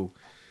 I still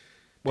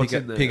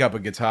pick up a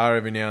guitar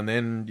every now and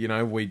then. You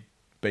know, we've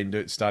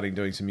been starting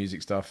doing some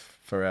music stuff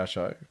for our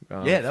show.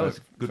 That was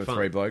good for fun.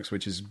 Three Blokes,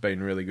 which has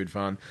been really good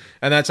fun.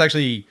 And that's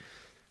actually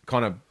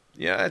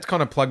it's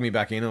kind of plugged me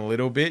back in a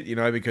little bit, you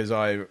know, because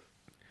I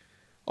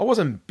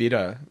wasn't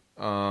bitter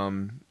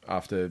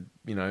after,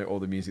 you know, all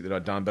the music that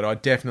I'd done, but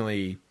I'd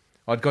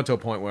got to a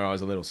point where I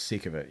was a little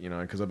sick of it, you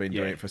know, because I've been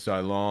doing it for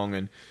so long,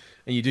 and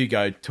you do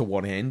go, to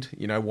what end?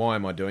 You know, why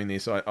am I doing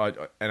this? And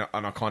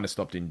I kind of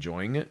stopped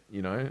enjoying it,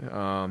 you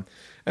know.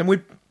 And we,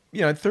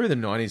 you know, through the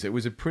 90s, it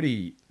was a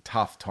pretty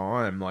tough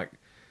time. Like,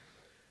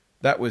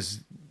 that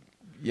was,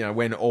 you know,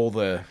 when all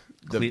the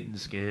Clinton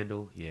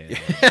scandal, yeah.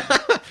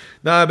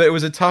 No, but it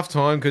was a tough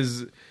time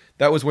because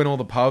that was when all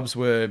the pubs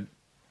were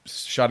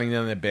shutting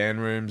down their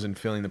band rooms and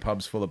filling the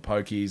pubs full of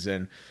pokies.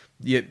 And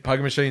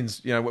poker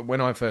machines, you know, when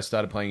I first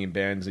started playing in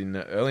bands in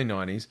the early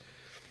 90s,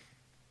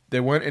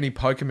 there weren't any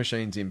poker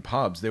machines in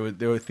pubs. There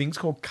were things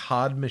called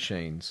card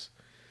machines,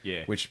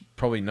 which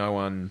probably no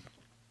one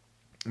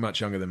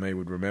much younger than me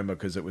would remember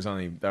because they were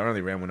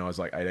only around when I was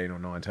like 18 or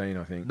 19,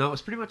 I think. No, it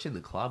was pretty much in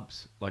the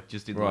clubs, like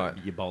just in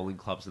like your bowling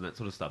clubs and that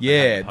sort of stuff.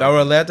 Yeah, they were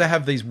allowed to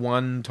have these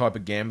one type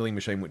of gambling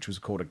machine, which was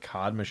called a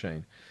card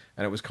machine,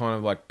 and it was kind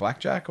of like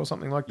blackjack or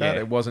something like that.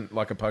 It wasn't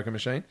like a poker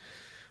machine.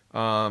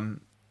 And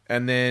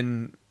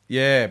then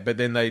but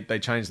then they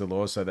changed the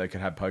laws so they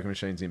could have poker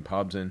machines in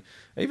pubs, and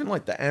even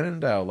like the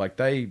Annandale, like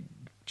they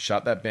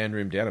shut that band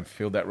room down and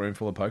filled that room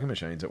full of poker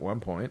machines at one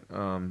point.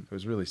 It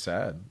was really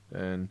sad.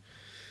 And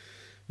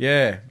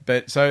yeah,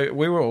 but so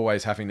we were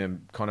always having to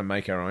kind of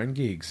make our own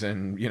gigs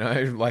and, you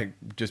know, like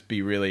just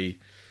be really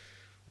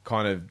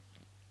kind of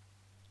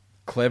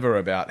clever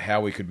about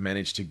how we could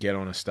manage to get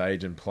on a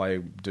stage and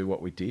do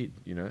what we did,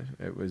 you know.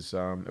 It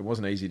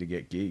wasn't easy to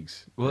get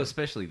gigs. Well,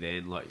 especially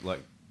then, like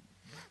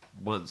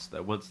once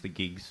the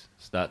gigs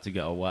start to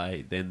go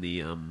away,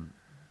 then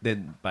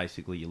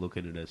basically you're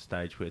looking at a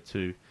stage where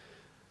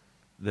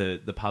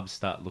the pubs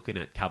start looking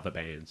at cover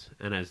bands,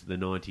 and as the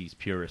 90s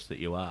purist that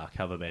you are,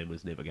 cover band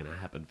was never going to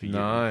happen for you.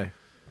 No,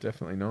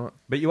 definitely not.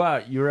 But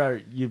you're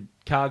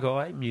car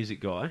guy, music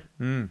guy.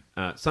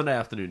 Sunday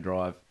afternoon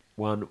drive.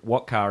 1,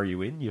 what car are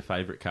you in? Your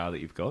favourite car that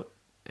you've got,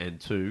 and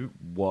 2,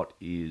 what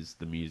is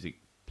the music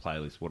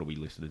playlist? What are we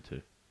listening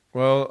to?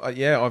 Well,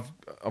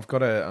 I've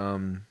got a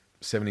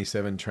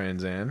 77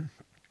 Trans Am,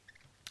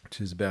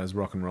 which is about as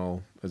rock and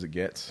roll as it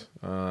gets.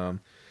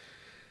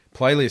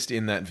 Playlist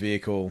in that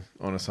vehicle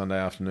on a Sunday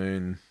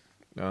afternoon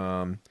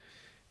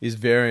is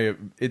the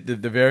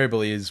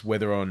variable is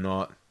whether or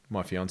not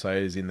my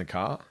fiance is in the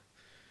car.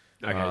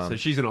 Okay, so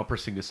she's an opera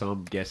singer, so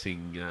I'm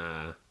guessing...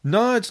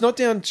 No, it's not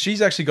down...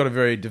 She's actually got a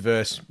very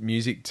diverse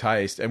music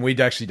taste, and we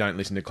actually don't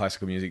listen to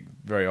classical music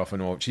very often,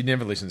 or she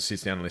never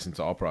sits down and listens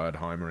to opera at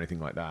home or anything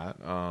like that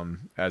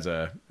as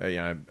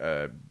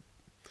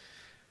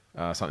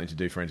something to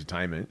do for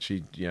entertainment.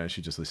 She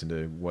just listen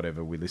to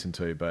whatever we listen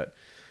to, but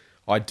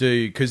I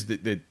do, because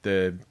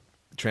the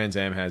Trans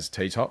Am has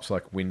T-tops,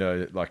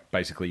 like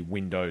basically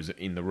windows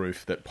in the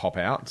roof that pop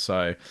out.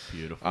 So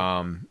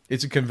beautiful.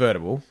 It's a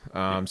convertible.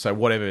 So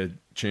whatever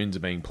tunes are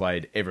being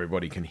played,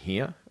 everybody can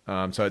hear.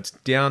 So it's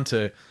down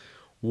to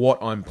what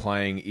I'm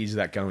playing. Is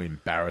that going to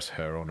embarrass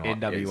her or not?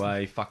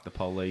 NWA, fuck the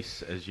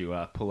police as you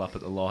pull up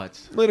at the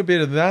lights. A little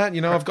bit of that,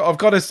 you know. I've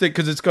got to stick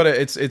because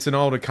it's an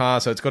older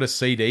car, so it's got a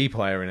CD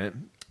player in it.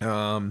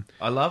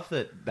 I love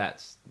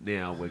that's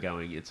now we're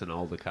going. It's an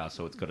older car,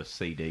 so it's got a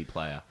CD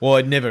player. Well,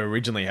 it never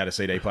originally had a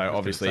CD player,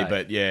 obviously,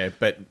 but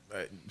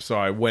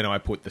sorry, when I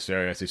put the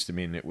stereo system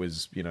in, it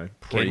was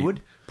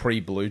Kenwood, pre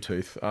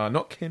Bluetooth,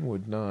 not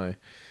Kenwood, no,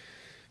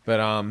 but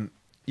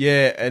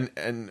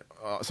and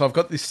so I've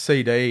got this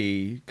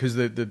CD because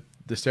the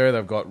stereo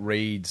they've got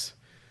reads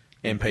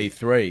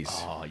MP3s.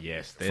 Oh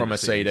yes, from a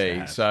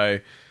CD, so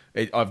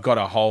I've got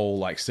a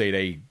whole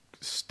CD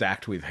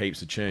stacked with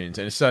heaps of tunes,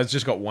 and so it's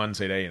just got one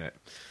CD in it,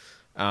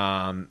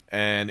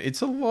 and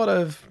it's a lot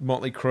of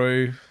Motley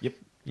Crue. Yep,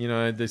 you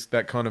know,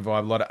 that kind of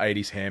vibe, a lot of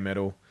 80s hair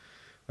metal,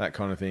 that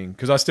kind of thing.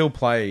 Because I still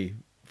play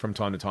from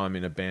time to time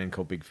in a band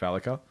called Big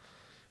Phallica,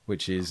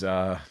 which is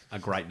a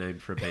great name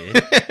for a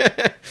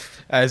band.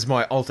 As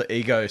my alter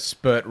ego,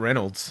 Spurt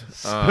Reynolds.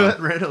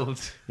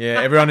 Reynolds.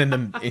 Yeah, everyone in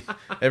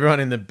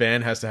the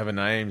band has to have a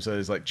name. So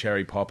there's like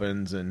Cherry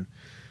Poppins and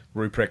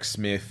Ruprecht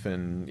Smith,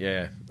 and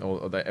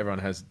everyone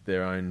has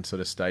their own sort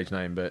of stage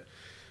name. But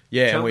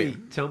Yeah,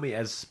 Tell me,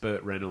 as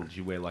Spurt Reynolds,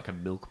 you wear like a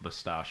milk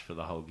moustache for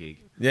the whole gig.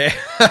 yeah,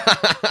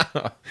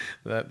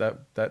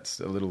 that's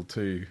a little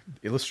too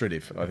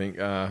illustrative, I think.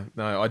 No,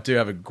 I do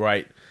have a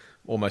great,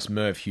 almost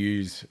Merv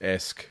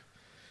Hughes-esque.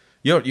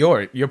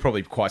 You're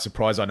probably quite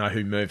surprised I know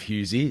who Merv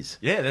Hughes is.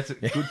 Yeah, that's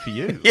good for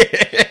you.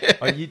 Yeah,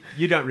 Oh,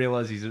 you don't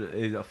realise he's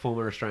a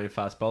former Australian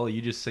fast bowler.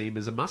 You just see him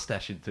as a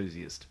mustache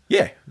enthusiast.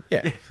 yeah.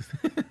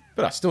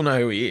 But I still know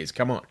who he is.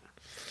 Come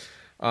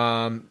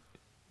on.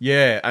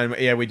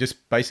 We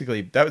just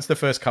basically, that was the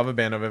first cover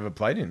band I've ever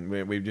played in.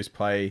 We just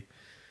play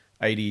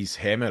 80s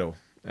hair metal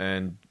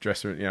and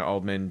dress,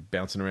 old men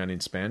bouncing around in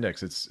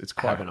spandex. It's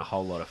quite Having a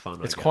whole lot of fun.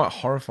 It's quite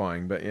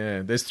horrifying, but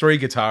yeah, there's 3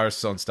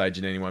 guitarists on stage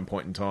at any one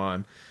point in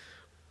time.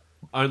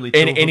 Only 2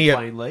 of them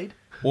playing lead?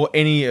 Or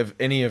any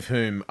of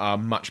whom are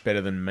much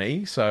better than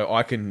me, so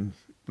I can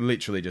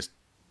literally just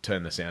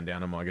turn the sound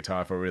down on my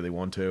guitar if I really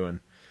want to, and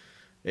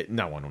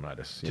no one will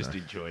notice.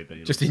 Enjoy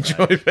being just on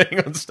enjoy stage.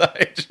 being on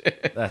stage.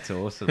 That's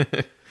awesome.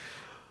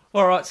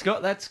 All right,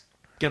 Scott, that's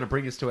going to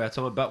bring us to our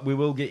time, but we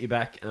will get you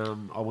back.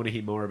 I want to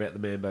hear more about the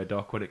Mambo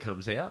doc when it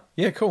comes out.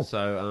 Yeah, cool.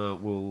 So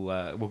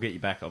we'll get you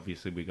back.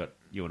 Obviously,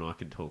 you and I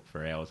can talk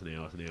for hours and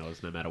hours and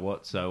hours, no matter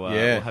what. So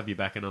we'll have you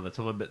back another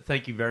time. But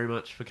thank you very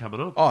much for coming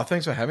on. Oh,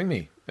 thanks for having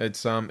me.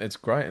 It's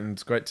great, and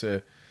it's great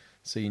to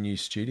see your new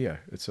studio.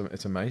 It's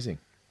amazing.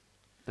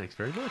 Thanks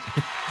very much.